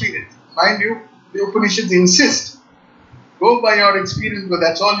own experience, mind you, the Upanishads insist, go by your experience, but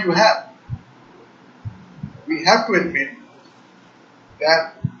that's all you have. We have to admit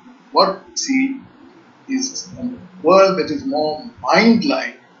that what we see is a world that is more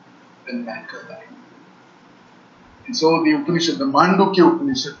mind-like than matter-like. And so the Upanishad, the Mandukya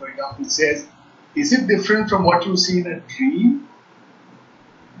Upanishad, for example, says, is it different from what you see in a dream?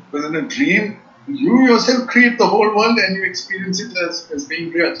 Because in a dream, you yourself create the whole world and you experience it as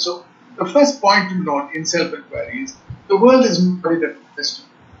being real. So the first point to note in self-inquiry is the world is not very different.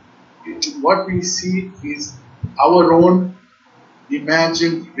 What we see is our own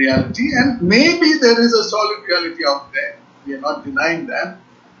imagined reality, and maybe there is a solid reality out there. We are not denying that.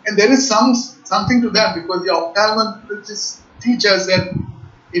 And there is something to that, because the ophthalmologists teach us that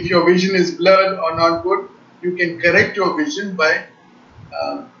if your vision is blurred or not good, you can correct your vision by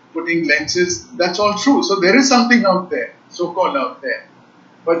putting lenses. That's all true. So there is something out there, so-called out there.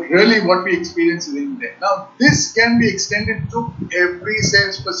 But really what we experience is in there. Now this can be extended to every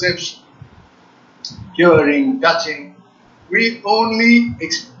sense perception. Hearing, touching. We only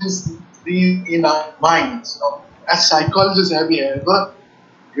experience these in our minds. Now, as psychologists, have we ever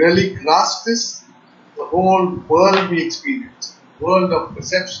really grasped this? The whole world we experience, world of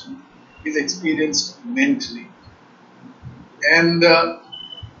perception, is experienced mentally. And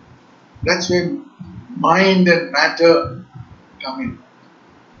that's when mind and matter come in.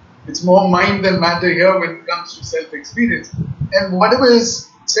 It's more mind than matter here when it comes to self-experience. And whatever is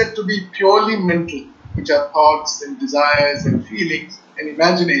said to be purely mental, which are thoughts and desires and feelings and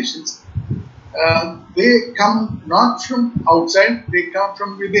imaginations, they come not from outside, they come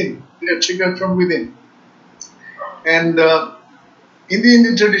from within. They are triggered from within. And in the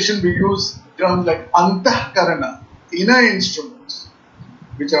Indian tradition, we use terms like antahkarana, inner instruments,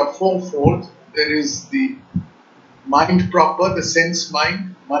 which are fourfold. There is the mind proper, the sense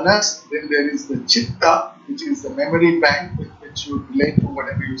mind, manas. Then there is the chitta, which is the memory bank with which you relate to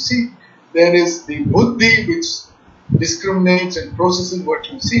whatever you see. There is the buddhi, which discriminates and processes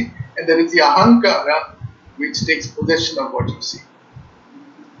what you see. And there is the ahankara, which takes possession of what you see.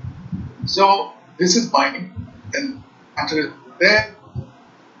 So this is mind, and matter is there.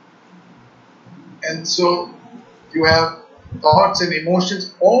 And so you have thoughts and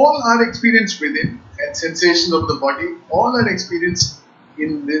emotions, all are experienced within, and sensations of the body, all are experienced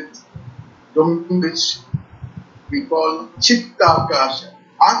in this domain which we call chitta akasha.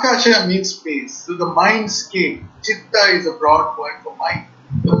 Akasha means space. So the mindscape, chitta is a broad word for mind.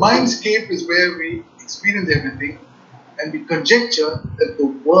 The mindscape is where we experience everything, and we conjecture that the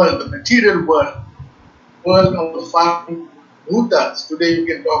world, the material world of the five bhutas, today you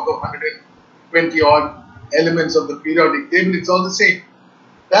can talk of 120 odd elements of the periodic table, it's all the same.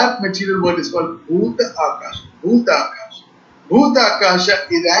 That material world is called bhuta akasha. Bhuta akasha. Bhuta akasha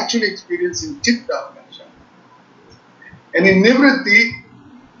is actually experienced in chitta akasha. And in nivritti,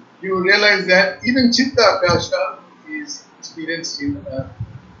 you realize that even chitta akasha is experienced in a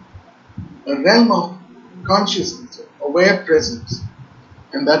realm of consciousness, aware presence,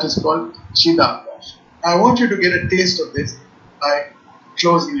 and that is called chidakasha. I want you to get a taste of this by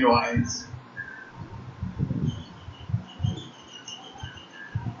closing your eyes.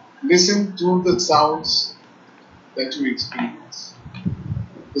 Listen to the sounds that you experience.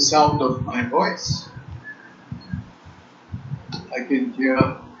 The sound of my voice. I can hear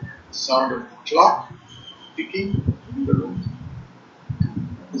the sound of the clock ticking in the room.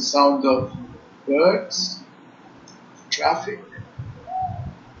 The sound of birds, traffic,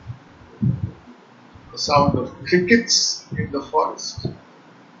 the sound of crickets in the forest.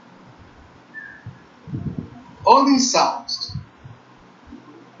 All these sounds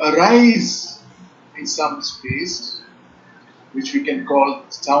arise in some space which we can call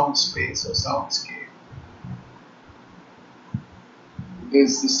sound space or soundscape.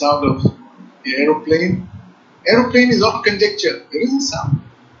 There's the sound of the aeroplane. Aeroplane is all conjecture. There is a sound.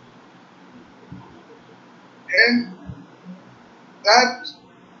 And that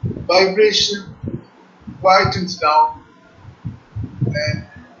vibration quietens down and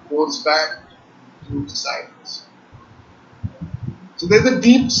goes back to silence. So there's a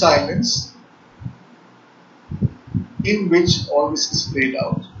deep silence in which all this is played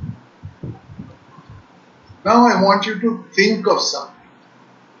out. Now I want you to think of something.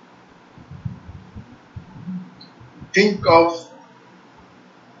 Think of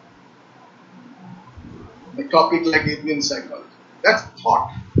a topic like Indian psychology. That's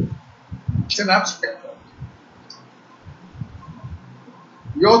thought. It's an abstract thought.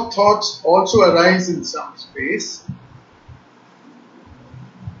 Your thoughts also arise in some space.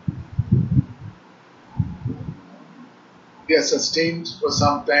 They are sustained for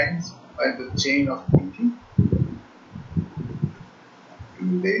some time by the chain of thinking.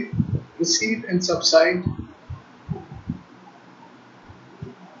 And they recede and subside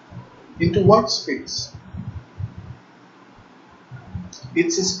into what space?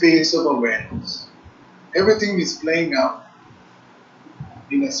 It's a space of awareness. Everything is playing out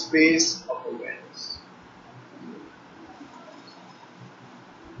in a space of awareness.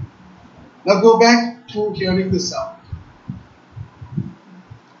 Now go back to hearing the sound.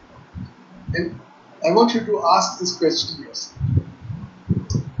 And I want you to ask this question yourself.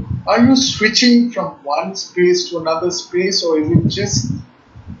 Are you switching from one space to another space, or is it just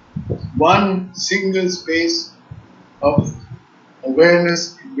one single space of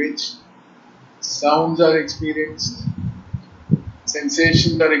awareness in which sounds are experienced,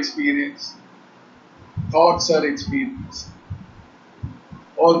 sensations are experienced, thoughts are experienced?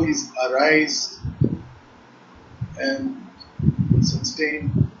 All these arise and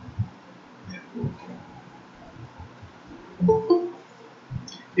sustain.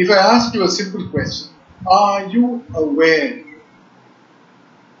 If I ask you a simple question, are you aware?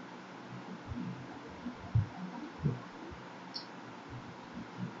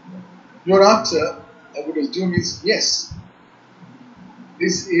 Your answer, I would assume, is yes.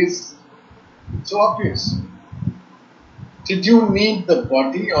 This is so obvious. Did you need the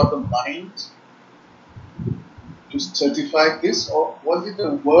body or the mind to certify this, or was it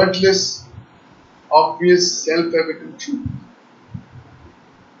a wordless, obvious, self-evident truth?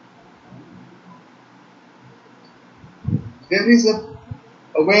 There is a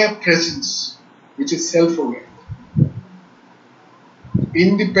aware presence which is self-aware,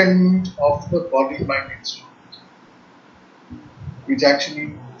 independent of the body-mind instrument, which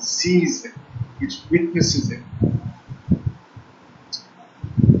actually sees it, which witnesses it.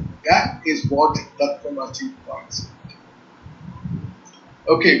 That is what Tattvamasi points out.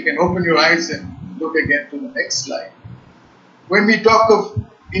 Okay, you can open your eyes and look again to the next slide. When we talk of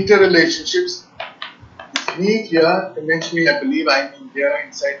interrelationships, me here, conventionally I believe I'm in here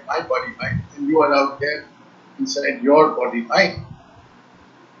inside my body-mind, and you are out there inside your body-mind.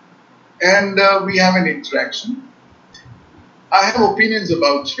 And we have an interaction. I have opinions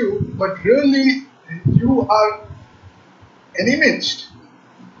about you, but really you are an image.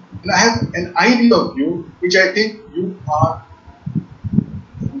 And I have an idea of you, which I think you are.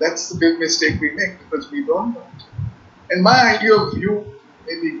 And that's the big mistake we make, because we don't know it. And my idea of you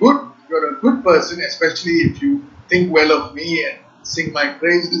may be good. You're a good person, especially if you think well of me and sing my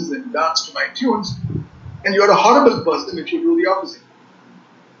praises and dance to my tunes. And you're a horrible person if you do the opposite.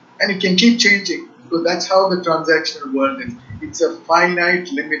 And it can keep changing, because that's how the transactional world is. It's a finite,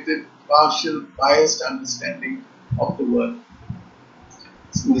 limited, partial, biased understanding of the world.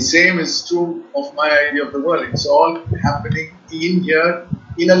 So the same is true of my idea of the world. It's all happening in here,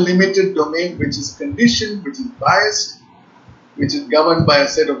 in a limited domain, which is conditioned, which is biased, which is governed by a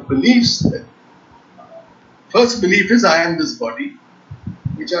set of beliefs. That, first belief is I am this body,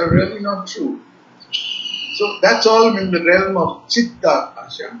 which are really not true. So that's all in the realm of Chitta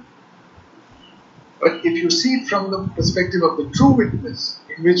Akasha. But if you see it from the perspective of the true witness,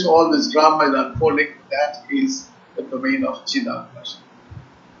 in which all this drama is unfolding, that is the domain of Chitta Akasha.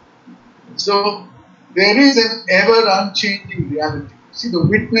 So there is an ever unchanging reality. See, the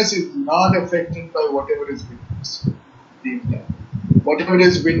witness is not affected by whatever is witnessed. Whatever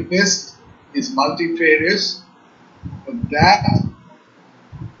is witnessed is multifarious, but that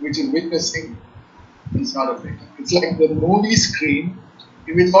which is witnessing is not affected. It's like the movie screen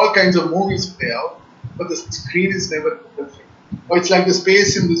in which all kinds of movies play out, but the screen is never affected. Or it's like the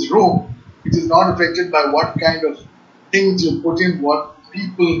space in this room, which is not affected by what kind of things you put in, what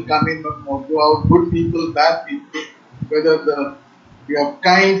people come in or go out, good people, bad people, whether you have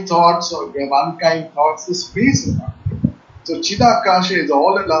kind thoughts or you have unkind thoughts, the space is not. So Chitta Akasha is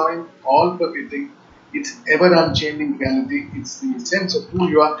all allowing, all permitting, it's ever unchanging reality, it's the sense of who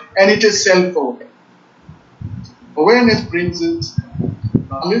you are, and it is self-aware. Awareness brings in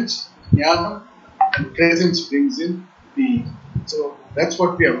knowledge, jnana, and presence brings in being. So that's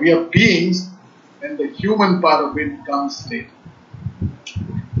what we are. We are beings, and the human part of it comes later.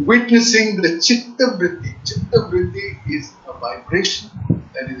 Witnessing the Chitta Vritti. Chitta Vritti is a vibration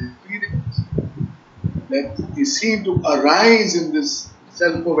that is experienced, that is seen to arise in this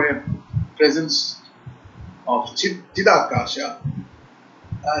self-aware presence of Chitta Akasha,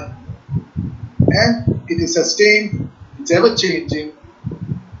 and it is sustained, it's ever changing,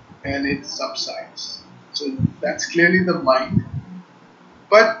 and it subsides. So that's clearly the mind.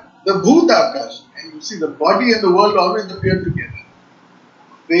 But the Bhutakash, and you see the body and the world always appear together.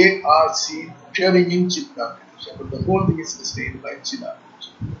 They are seen appearing in Chittakash, but the whole thing is sustained by Chittakash.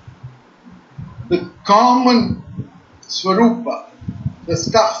 The common Swarupa, the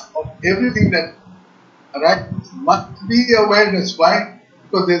stuff of everything that arises, must be awareness. Why?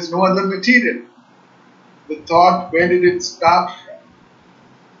 Because there's no other material. The thought, where did it start from?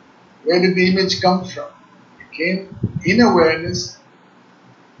 Where did the image come from? It came in awareness.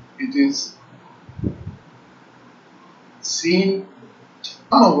 It is seen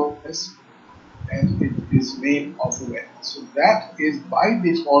from awareness, and it is made of awareness. So that is by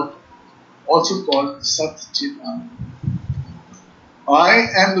default also called Sat Chit Anand. I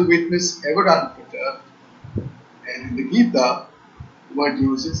am the witness ever unperturbed, and in the Gita, the word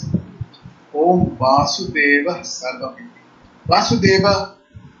uses Om Vasudeva Sarvamiti. Vasudeva,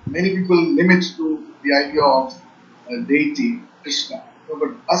 many people limit to the idea of a deity, Krishna. No,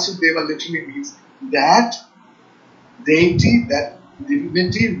 but Vasudeva literally means that deity, that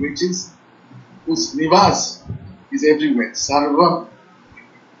divinity which is, whose nivas is everywhere. Sarvam.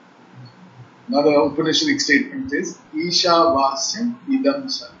 Another Upanishadic statement is Isha Vasyam Idam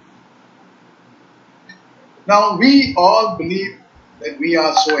Sarvam. Now we all believe that we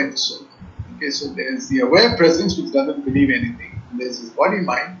are so and so. Okay, so there is the aware presence which doesn't believe anything. There is this body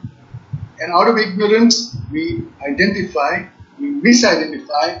mind. And out of ignorance, we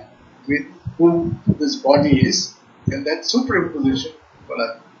misidentify with who this body is, and that superimposition called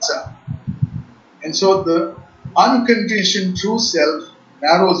Atsa. And so the unconditioned true self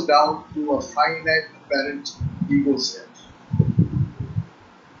narrows down to a finite apparent ego self.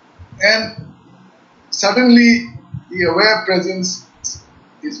 And suddenly the aware presence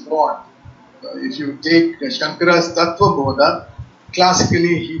is born. If you take Shankara's Tattvamasi,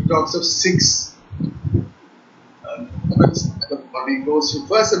 classically he talks of 6 moments that the body goes through.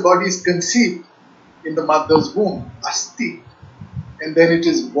 First, the body is conceived in the mother's womb, asti, and then it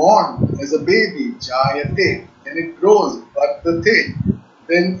is born as a baby, jayate, and it grows, vartate,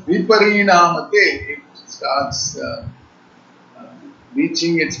 then viparinamate, it starts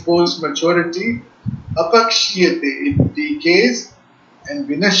reaching its post-maturity, apakshiyate, it decays, and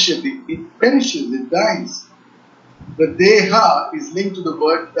vinashyati, it perishes, it dies. The deha is linked to the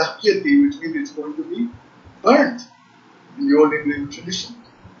word dahyati, which means it's going to be burnt in the old Indian tradition.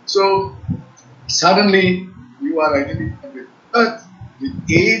 So suddenly you are identified with earth, with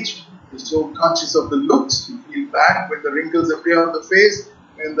age, you're so conscious of the looks, you feel bad when the wrinkles appear on the face,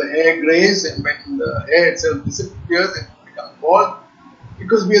 when the hair grays, and when the hair itself disappears and becomes bald,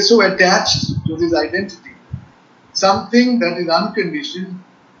 because we are so attached to this identity. Something that is unconditioned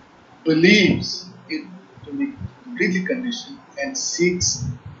believes it to be completely conditioned and seeks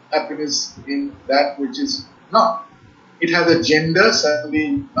happiness in that which is not. It has a gender,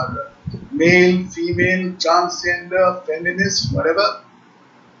 suddenly male, female, transgender, feminist, whatever.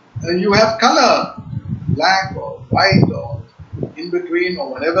 You have color, black or white or in between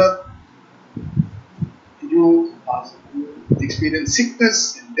or whatever. You experience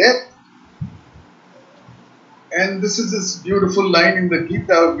sickness and death. And this is this beautiful line in the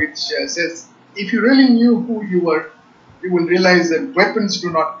Gita which says, if you really knew who you were, you will realize that weapons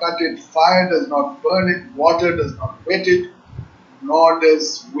do not cut it, fire does not burn it, water does not wet it, nor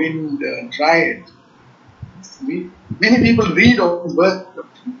does wind dry it. Many people read all these words, but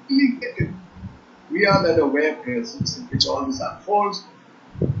really get it. We are that aware presence in which all this unfolds.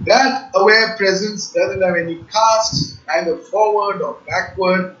 That aware presence doesn't have any caste, neither forward or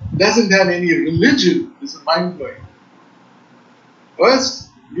backward, doesn't have any religion. This is mind-blowing. First,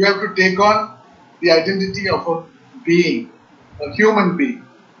 you have to take on the identity of a being, a human being.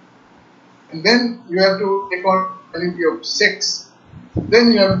 And then you have to take on the identity of sex.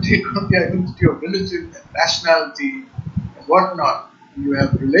 Then you have to take on the identity of religion and nationality and whatnot. You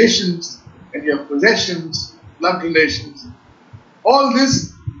have relations and you have possessions, blood relations. All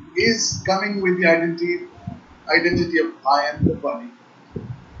this is coming with the identity of I am the body.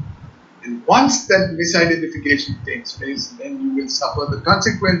 And once that misidentification takes place, then you will suffer the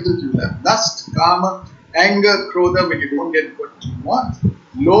consequences. You will have lust, karma, anger, krodha when you don't get what you want.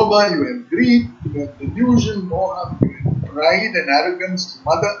 Lobha, you have greed, you have delusion, moha, you have pride and arrogance to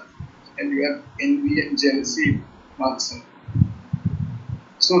mother, and you have envy and jealousy, matsya.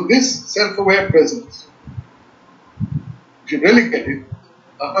 So this self-aware presence, if you really get it,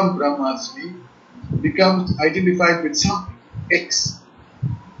 Aham Brahmasmi becomes identified with something, X.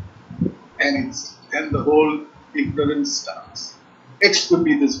 And the whole ignorance starts. X could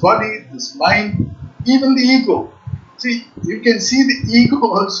be this body, this mind, Even the ego. See, you can see the ego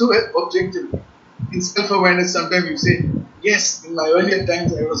also objectively. In self-awareness, sometimes you say, yes, in my earlier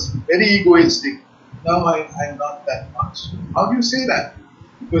times I was very egoistic. Now I'm not that much. How do you say that?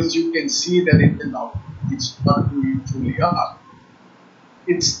 Because you can see that it's not who you truly are.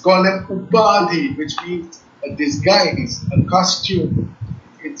 It's called an upadhi, which means a disguise, a costume.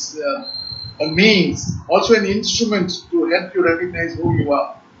 It's a means, also an instrument to help you recognize who you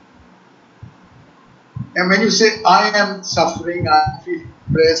are. And when you say, I am suffering, I am feeling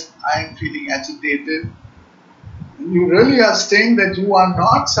depressed, I am feeling agitated, you really are saying that you are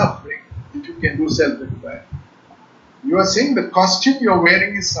not suffering if you can do self-inquiry. You are saying the costume you are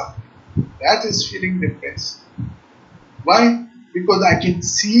wearing is suffering. That is feeling depressed. Why? Because I can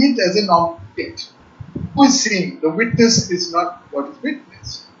see it as an object. Who is seeing? The witness is not what is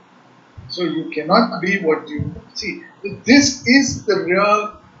witnessed. So you cannot be what you see. This is the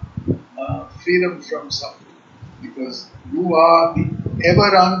real freedom from suffering. Because you are the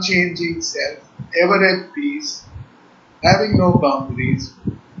ever unchanging self, ever at peace, having no boundaries,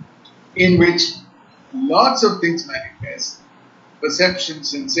 in which lots of things manifest. Perceptions,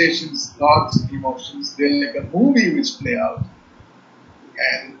 sensations, thoughts, emotions, they're like a movie which play out.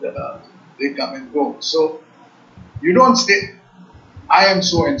 And they come and go. So you don't say, I am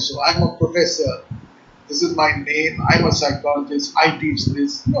so and so, I'm a professor, this is my name, I'm a psychologist, I teach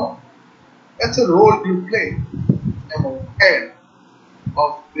this. No, that's a role you play. I'm aware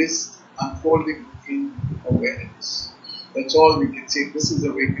of this unfolding in awareness. That's all we can say. This is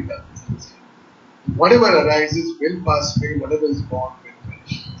awakened consciousness. Whatever arises will pass away, whatever is born will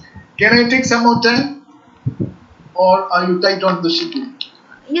finish. Can I take some more time? Or are you tight on the schedule?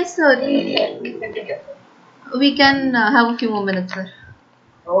 Yes, sir. We can have a few more minutes, sir.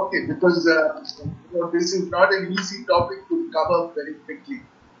 Okay, because this is not an easy topic to cover very quickly.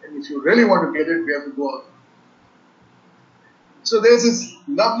 And if you really want to get it, we have to go on. So there's this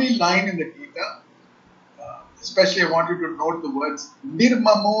lovely line in the Gita. Especially I want you to note the words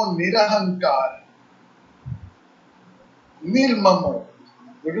Nirmamo Nirahankar. Nirmamo.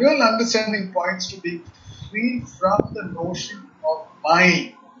 The real understanding points to being free from the notion of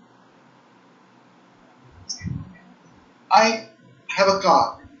mind. I have a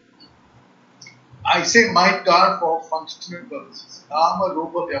car. I say my car for functional purposes. Nama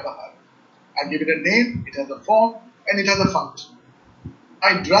Rupa Vyavahara. I give it a name, it has a form, and it has a function.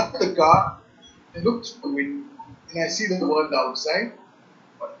 I drive the car, I look through the window, and I see the world outside,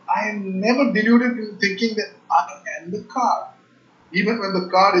 but I am never deluded in thinking that I am the car. Even when the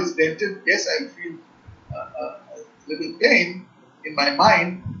car is dented, yes, I feel a little pain in my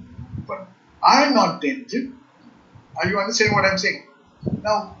mind, but I am not dented. Are you understanding what I'm saying?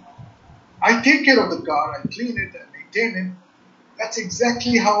 Now, I take care of the car, I clean it, I maintain it. That's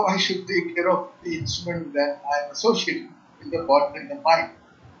exactly how I should take care of the instrument that I am associated with, the body and the mind.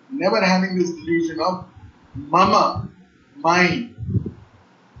 Never having this delusion of mama, mine,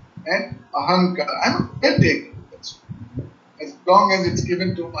 and ahankara. I'm a caretaker. As long as it's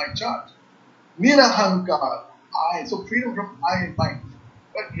given to my charge. Nirahankar, I. So freedom from I and mind.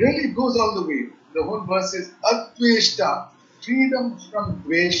 But really it goes all the way. The whole verse is Adveshta, freedom from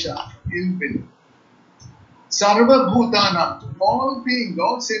Dvesha, ill will. Sarva Bhutana, to all beings,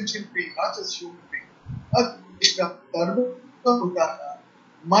 all sentient beings, not just human beings. Adveshta, Sarva Bhutana.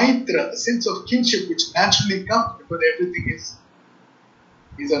 Maitra, a sense of kinship which naturally comes because everything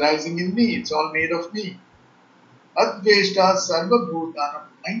is arising in me. It's all made of me. Adveshta, Sarva Bhutana,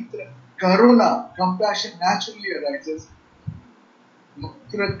 Maitra. Karuna, compassion naturally arises.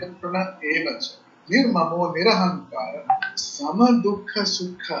 Matra Karuna Evacha. Nirmamo Nirahankara. Sama Dukkha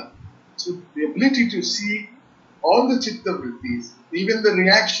Sukha. So the ability to see all the chitta vrittis, even the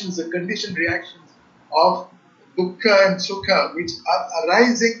reactions, the conditioned reactions of dukkha and sukha, which are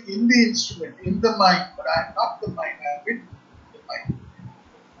arising in the instrument, in the mind, but I am not the mind, I am with the mind.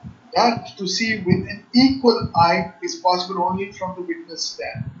 That to see with an equal eye is possible only from the witness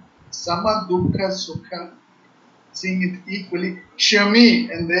stand. Sama dukkha sukha, seeing it equally, shami,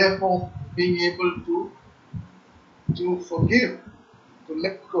 and therefore being able to forgive, to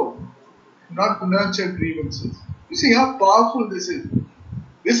let go, not nurture grievances. You see how powerful this is.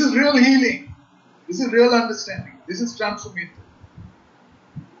 This is real healing. This is real understanding. This is transformative.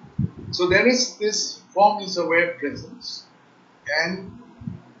 So there is this formless aware presence, and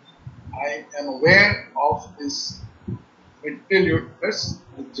I am aware of this material universe,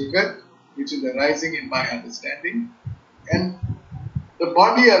 the Jagat, which is arising in my understanding, and the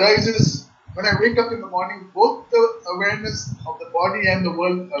body arises. When I wake up in the morning, both the awareness of the body and the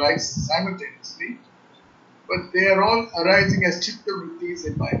world arise simultaneously. but they are all arising as chitta-vrittis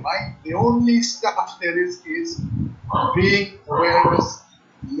in my mind. The only stuff there is being awareness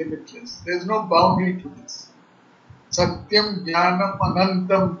limitless. There's no boundary to this. Satyam Jnanam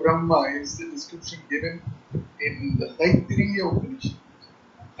Anantam Brahma is the description given in the Taittiriya Upanishad.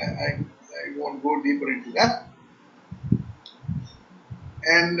 I won't go deeper into that.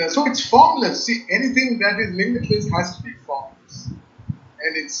 And so it's formless. See, anything that is limitless has to be formless.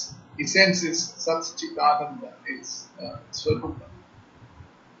 And its essence is Satchitananda, it's Swarupa.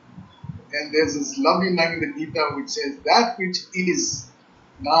 And there's this lovely line in the Gita which says, that which is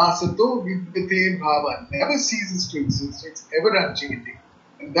Nasato Vidyate Bhava never ceases to exist, it's ever unchanging.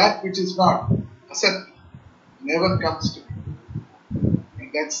 And that which is not, Asat, never comes to be.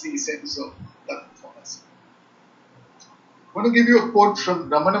 And that's the essence of Tattvamasi. I want to give you a quote from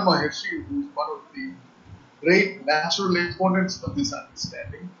Ramana Maharshi, who is one of the great natural exponents of this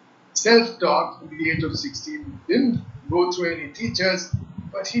understanding. Self-taught at the age of 16, didn't go through any teachers,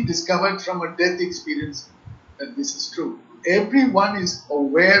 but he discovered from a death experience that this is true. Everyone is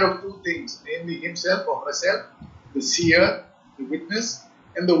aware of two things, namely himself or herself, the seer, the witness,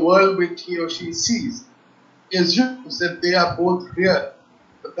 and the world which he or she sees. He assumes that they are both real,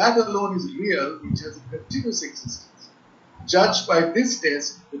 but that alone is real, which has a continuous existence. Judged by this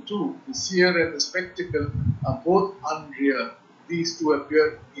test, the two, the seer and the spectacle, are both unreal. These two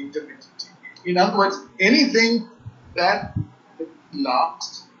appear intermittently. In other words, anything that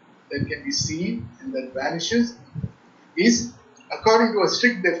lasts, that can be seen and that vanishes, is, according to a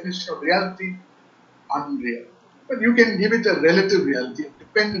strict definition of reality, unreal. But you can give it a relative reality, a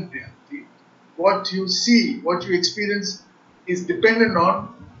dependent reality. What you see, what you experience, is dependent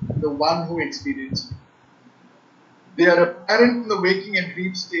on the one who experiences it. They are apparent in the waking and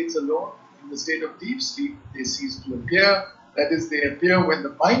dream states alone. In the state of deep sleep, they cease to appear. That is, they appear when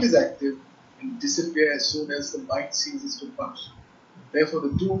the mind is active and disappear as soon as the mind ceases to function. Therefore,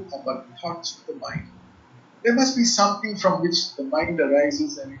 the two are but thoughts of the mind. There must be something from which the mind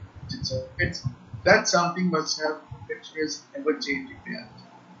arises and it operates. That something must have continuous, ever-changing reality.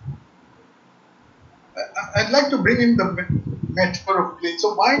 I'd like to bring in the metaphor of play.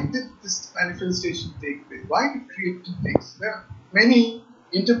 So why did this manifestation take place? Why did creation take place? There are many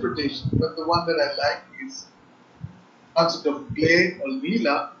interpretations, but the one that I like is the concept of play or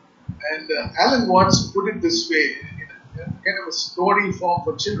Leela. And Alan Watts put it this way, in a kind of a story form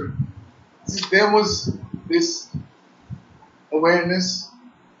for children. There was this awareness,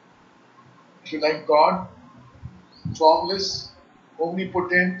 if you like, God, formless,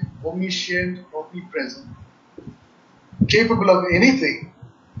 omnipotent, omniscient, omnipresent, capable of anything,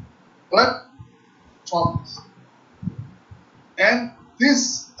 but formless. And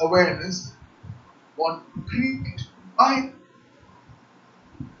this awareness wanted to create mind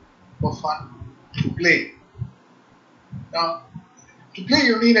for fun, to play. Now, to play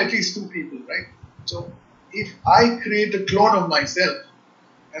you need at least two people, right? So, if I create a clone of myself,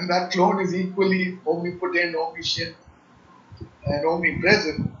 and that clone is equally omnipotent, omniscient, and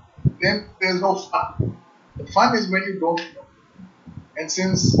omnipresent, then there's no fun. The fun is when you don't know. And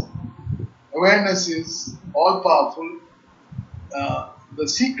since awareness is all-powerful, the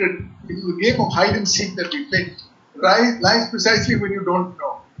secret in the game of hide and seek that we play lies precisely when you don't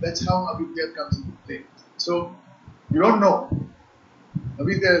know. That's how avidya comes into play. So, you don't know.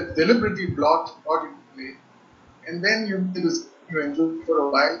 Avidya is deliberately brought into play. And then you enjoy it for a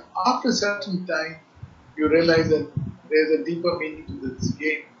while. After a certain time, you realize that there's a deeper meaning to this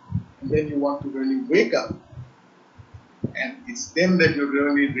game. And then you want to really wake up. And it's then that you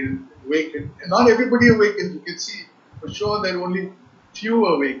really awaken. And not everybody awakens. You can see for sure that only few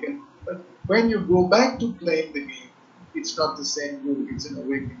awaken. But when you go back to playing the game, it's not the same you. It's an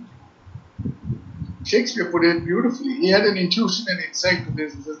awakening. Shakespeare put it beautifully. He had an intuition and insight to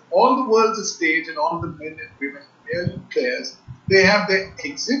this. He says, all the world's a stage and all the men and women, merely players, they have their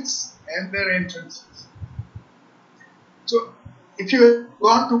exits and their entrances. So, if you have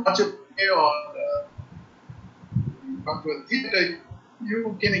gone to watch a play or gone to a theatre,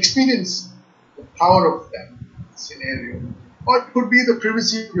 you can experience the power of that scenario. Or it could be the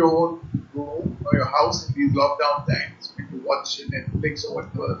privacy of your own room or your house in these lockdown times. When you watch Netflix or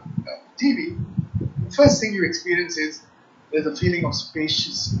whatever TV, the first thing you experience is there's a feeling of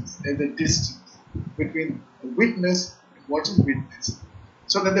spaciousness, there's a distance between the witness and what is witnessed.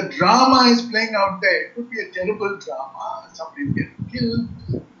 So that the drama is playing out there. It could be a terrible drama, somebody's getting killed,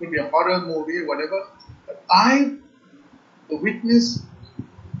 it could be a horror movie, whatever. But I, the witness,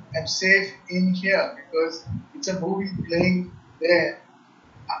 am safe in here because it's a movie playing there.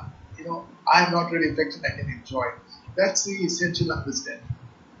 I'm not really affected, I can enjoy it. That's the essential understanding.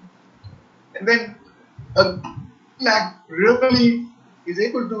 And then A act really is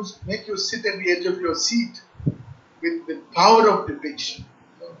able to make you sit at the edge of your seat with the power of depiction.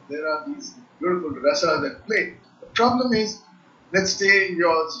 So there are these beautiful rasas at play. The problem is, let's say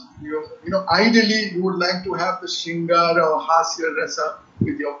ideally you would like to have the Shringara or Hasya rasa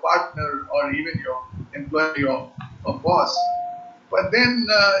with your partner or even your employee or boss. But then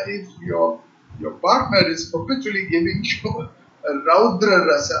if your partner is perpetually giving you a Raudra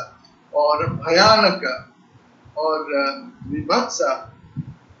rasa or a Bhayanaka or Vibhatsa,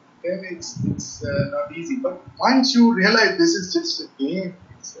 then it's not easy. But once you realize this is just a game,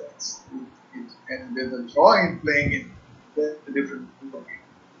 and there's a joy in playing it, there's a different game.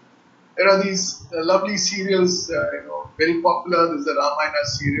 There are these lovely serials, very popular. There's the Ramayana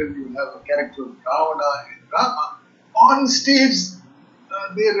serial. You have a character of Ravana and Rama. On stage,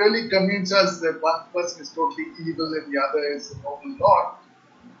 they really convince us that one person is totally evil and the other is a noble lord.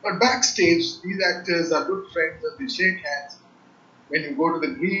 But backstage, these actors are good friends and they shake hands when you go to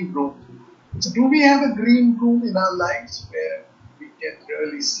the green room. So do we have a green room in our lives where we can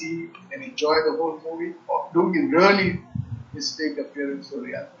really see and enjoy the whole movie? Or do we really mistake appearance for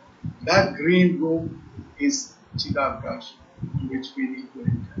reality? That green room is Chidakash, to which we need to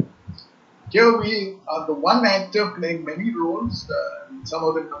enter. Here we are the one actor playing many roles, some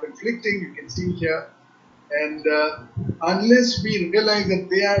of them are conflicting, you can see here. And unless we realize that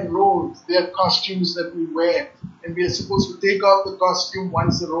they are roles, they are costumes that we wear, and we are supposed to take off the costume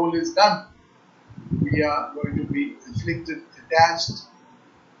once the role is done, we are going to be afflicted, attached.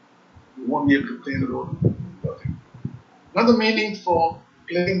 We won't be able to play the role perfectly. Another meaning for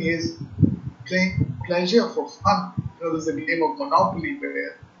playing is playing pleasure for fun. There's a game of Monopoly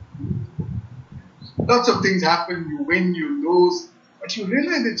where lots of things happen, you win, you lose, but you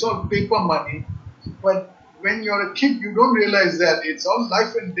realize it's all paper money. But when you're a kid, you don't realize that it's all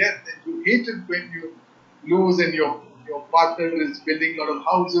life and death, and you hate it when you lose and your partner is building a lot of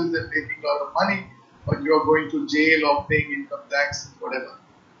houses and making a lot of money, or you're going to jail or paying income tax, whatever.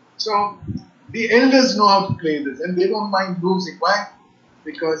 So the elders know how to play this, and they don't mind losing. Why?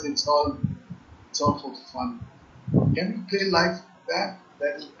 Because it's all for fun. Can we play life like that?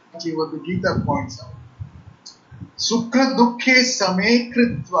 That is actually what the Gita points out. Sukha dukhe same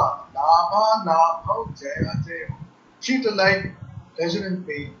kritva labha labha jaya jaya. Treat alike pleasure and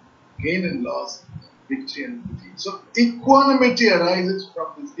pain, gain and loss, victory and defeat. So equanimity arises from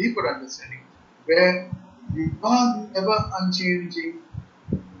this deeper understanding where you are the ever unchanging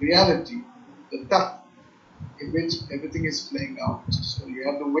reality, the Tat, in which everything is playing out. So you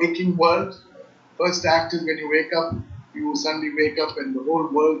have the waking world. First act is when you wake up, you suddenly wake up and the whole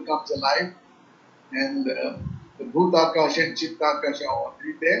world comes alive. And the Bhutakasha and Chittakasha are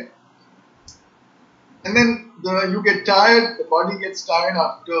already there. And then you get tired, the body gets tired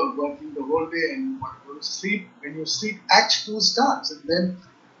after working the whole day and you want to go to sleep. When you sleep, Act 2 starts. And then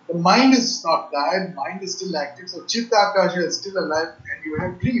the mind is not tired, mind is still active. So Chittakasha is still alive and you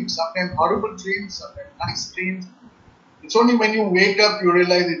have dreams. Sometimes horrible dreams, sometimes nice dreams. It's only when you wake up you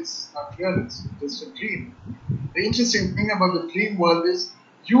realize it's not real, it's just a dream. The interesting thing about the dream world is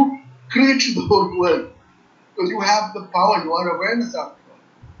you create the whole world because you have the power, you are awareness after all.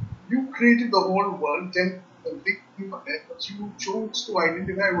 You created the whole world, then the big thing of that, but you chose to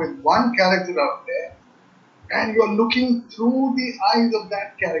identify with one character out there and you are looking through the eyes of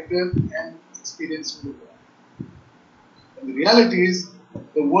that character and experiencing the world. And the reality is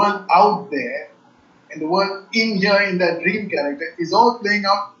the world out there and the world in here in that dream character is all playing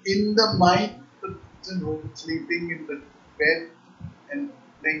out in the mind of the person who is sleeping in the bed and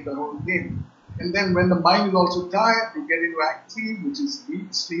playing the whole game. And then when the mind is also tired, you get into Act 3, which is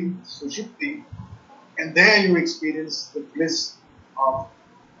deep sleep, Sushupti, and there you experience the bliss of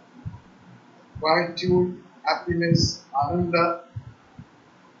quietude, happiness, ananda.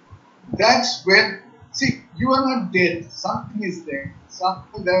 That's when, see, you are not dead, something is there,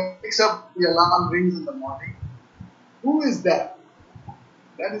 something that picks up the alarm rings in the morning. Who is that?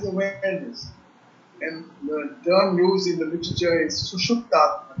 That is awareness. And the term used in the literature is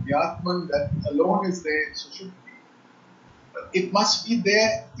Sushuptatma, the Atman that alone is there in Sushupti. But it must be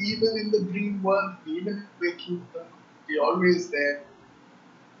there even in the dream world, even in waking world, be always there.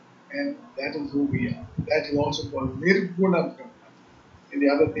 And that is who we are. That is also called Nirguna Brahma. And the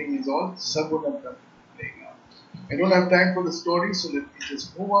other thing is all Saguna Brahma playing out. I don't have time for the story, so let me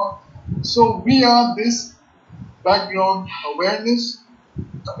just move on. So we are this background awareness.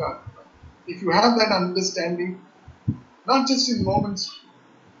 If you have that understanding, not just in moments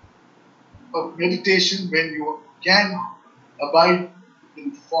of meditation when you can abide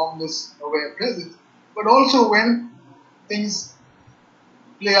in formless aware presence, but also when things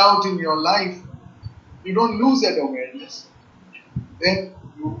play out in your life you don't lose that awareness. Then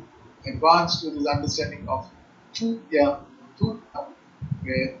you advance to this understanding of Truthya,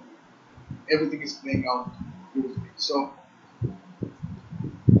 where everything is playing out beautifully. So,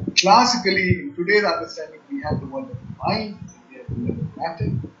 classically, in today's understanding, we have the world of mind, we have the world of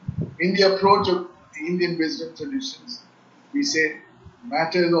matter. In the approach of the Indian wisdom traditions, we say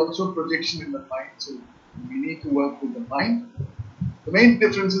matter is also projection in the mind, so we need to work with the mind. The main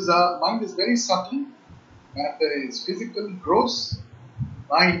differences are mind is very subtle, matter is physical, gross.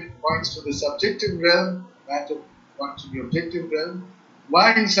 Mind points to the subjective realm, matter points to the objective realm.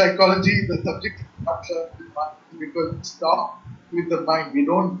 Why in psychology the subjective structure is mind? Because we stop with the mind. We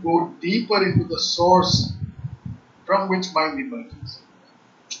don't go deeper into the source from which mind emerges.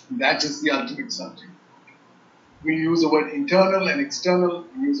 That is the ultimate subject. We use the word internal and external,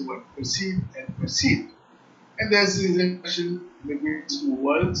 we use the word perceived and perceived. And there's this interaction between these two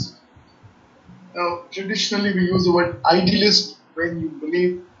worlds. Now, traditionally we use the word idealist when you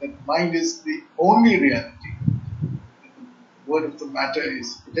believe that mind is the only reality. The word of the matter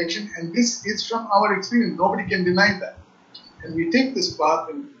is projection, and this is from our experience. Nobody can deny that. And we take this path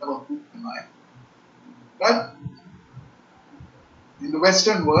in our book mind. But in the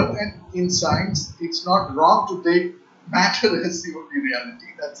Western world and in science, it's not wrong to take matter as the only reality.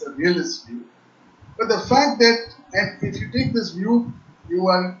 That's a realist view. But the fact that, and if you take this view, you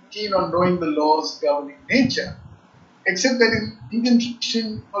are keen on knowing the laws governing nature, except that in Indian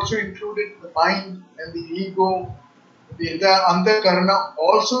tradition also included the mind and the ego, the entire Antakarana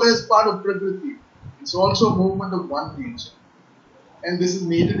also as part of Prakriti. It's also a movement of one nature. And this is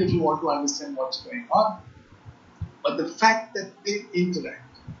needed if you want to understand what's going on. But the fact that they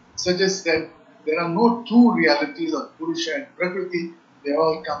interact suggests that there are no two realities of Purusha and Prakriti. They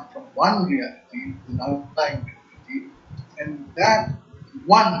all come from one reality, an underlying reality. And that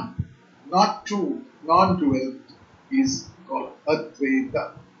one, not two, non-dual, is called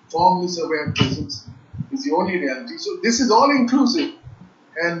Advaita. Formless aware presence is the only reality. So this is all inclusive.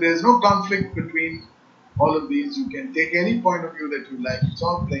 And there's no conflict between all of these. You can take any point of view that you like. It's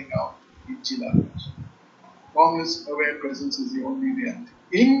all playing out in Chila. Formless aware presence is the only reality.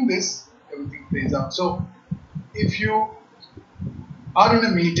 In this, everything plays out. So, if you are in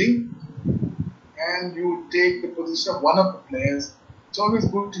a meeting and you take the position of one of the players, it's always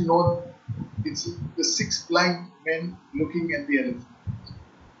good to know it's the six blind men looking at the elephant.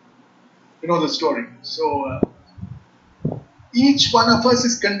 You know the story. So, each one of us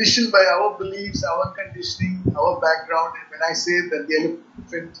is conditioned by our beliefs, our conditioning, our background. And when I say that the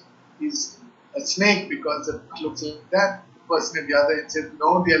elephant is a snake because it looks like that, the person at the other end said,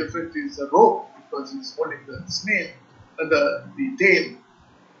 no, the elephant is a rope because he's holding the snail, the tail.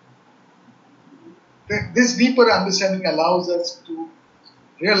 This deeper understanding allows us to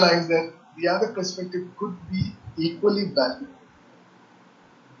realize that the other perspective could be equally valid.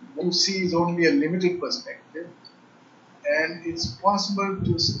 What you see is only a limited perspective, and it's possible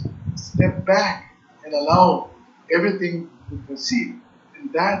to step back and allow everything to perceive.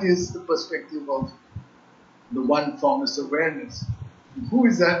 And that is the perspective of the one formless awareness. And who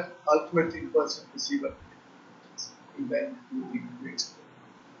is that ultimate impersonal perceiver? Event moving great.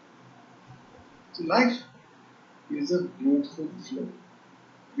 So life is a beautiful flow.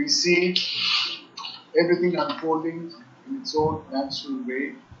 We see everything unfolding in its own natural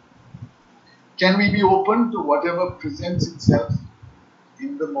way. Can we be open to whatever presents itself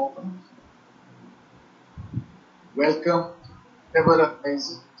in the moment? Welcome whatever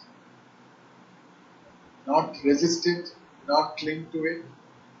arises. Not resist it, not cling to it,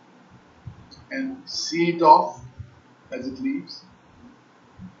 and see it off as it leaves.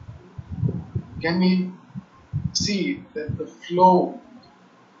 Can we see that the flow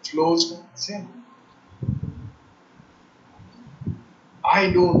flows from itself?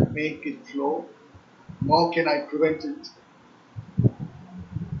 I don't make it flow, nor can I prevent it.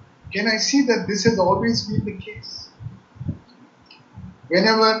 Can I see that this has always been the case?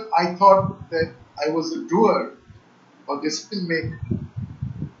 Whenever I thought that I was a doer or decision maker,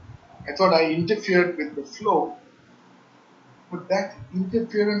 I thought I interfered with the flow, but that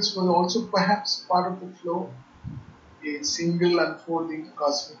interference was also perhaps part of the flow, a single unfolding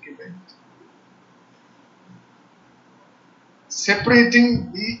cosmic event.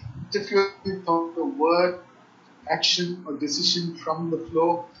 Separating the interference of the word, action or decision from the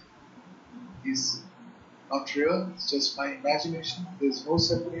flow is not real, it's just my imagination. There's no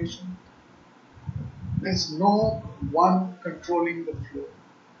separation. There's no one controlling the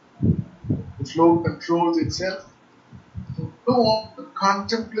flow. The flow controls itself. The flow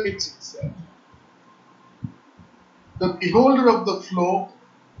contemplates itself. The beholder of the flow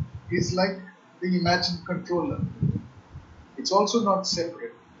is like the imagined controller. It's also not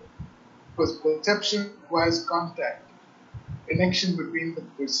separate, because perception requires contact, connection between the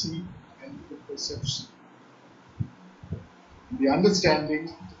perceived and the perception. The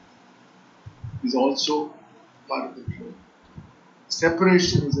understanding is also part of the truth.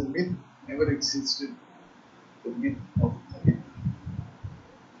 Separation is a myth, never existed. The myth of Aditya.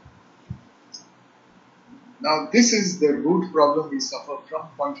 Now, this is the root problem we suffer from,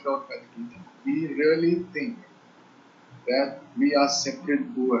 pointed out by the Gita. We really think that we are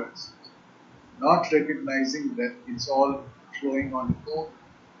separate doers, not recognizing that it's all flowing on its own,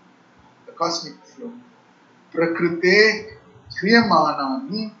 the cosmic flow. Prakrite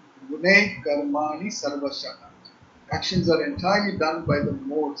kriyamanani gune karmani sarvashana. Actions are entirely done by the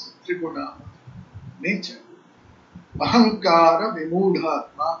modes, triguna, nature. Ahankara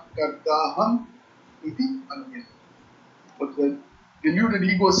vimudhatma kartaham iti ananya. But the deluded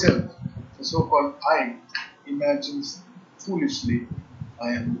ego self, the so-called I, imagines foolishly, I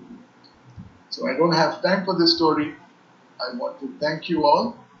am. So I don't have time for this story. I want to thank you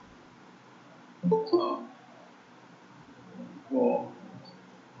all for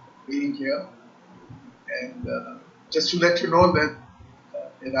being here. And just to let you know that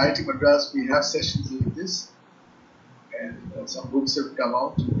in IIT Madras we have sessions like this, and some books have come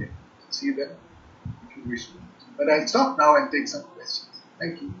out. You can see them if you wish to. But I'll stop now and take some questions.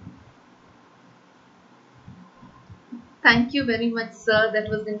 Thank you. Thank you very much, sir. That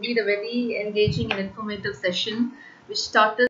was indeed a very engaging and informative session, which taught us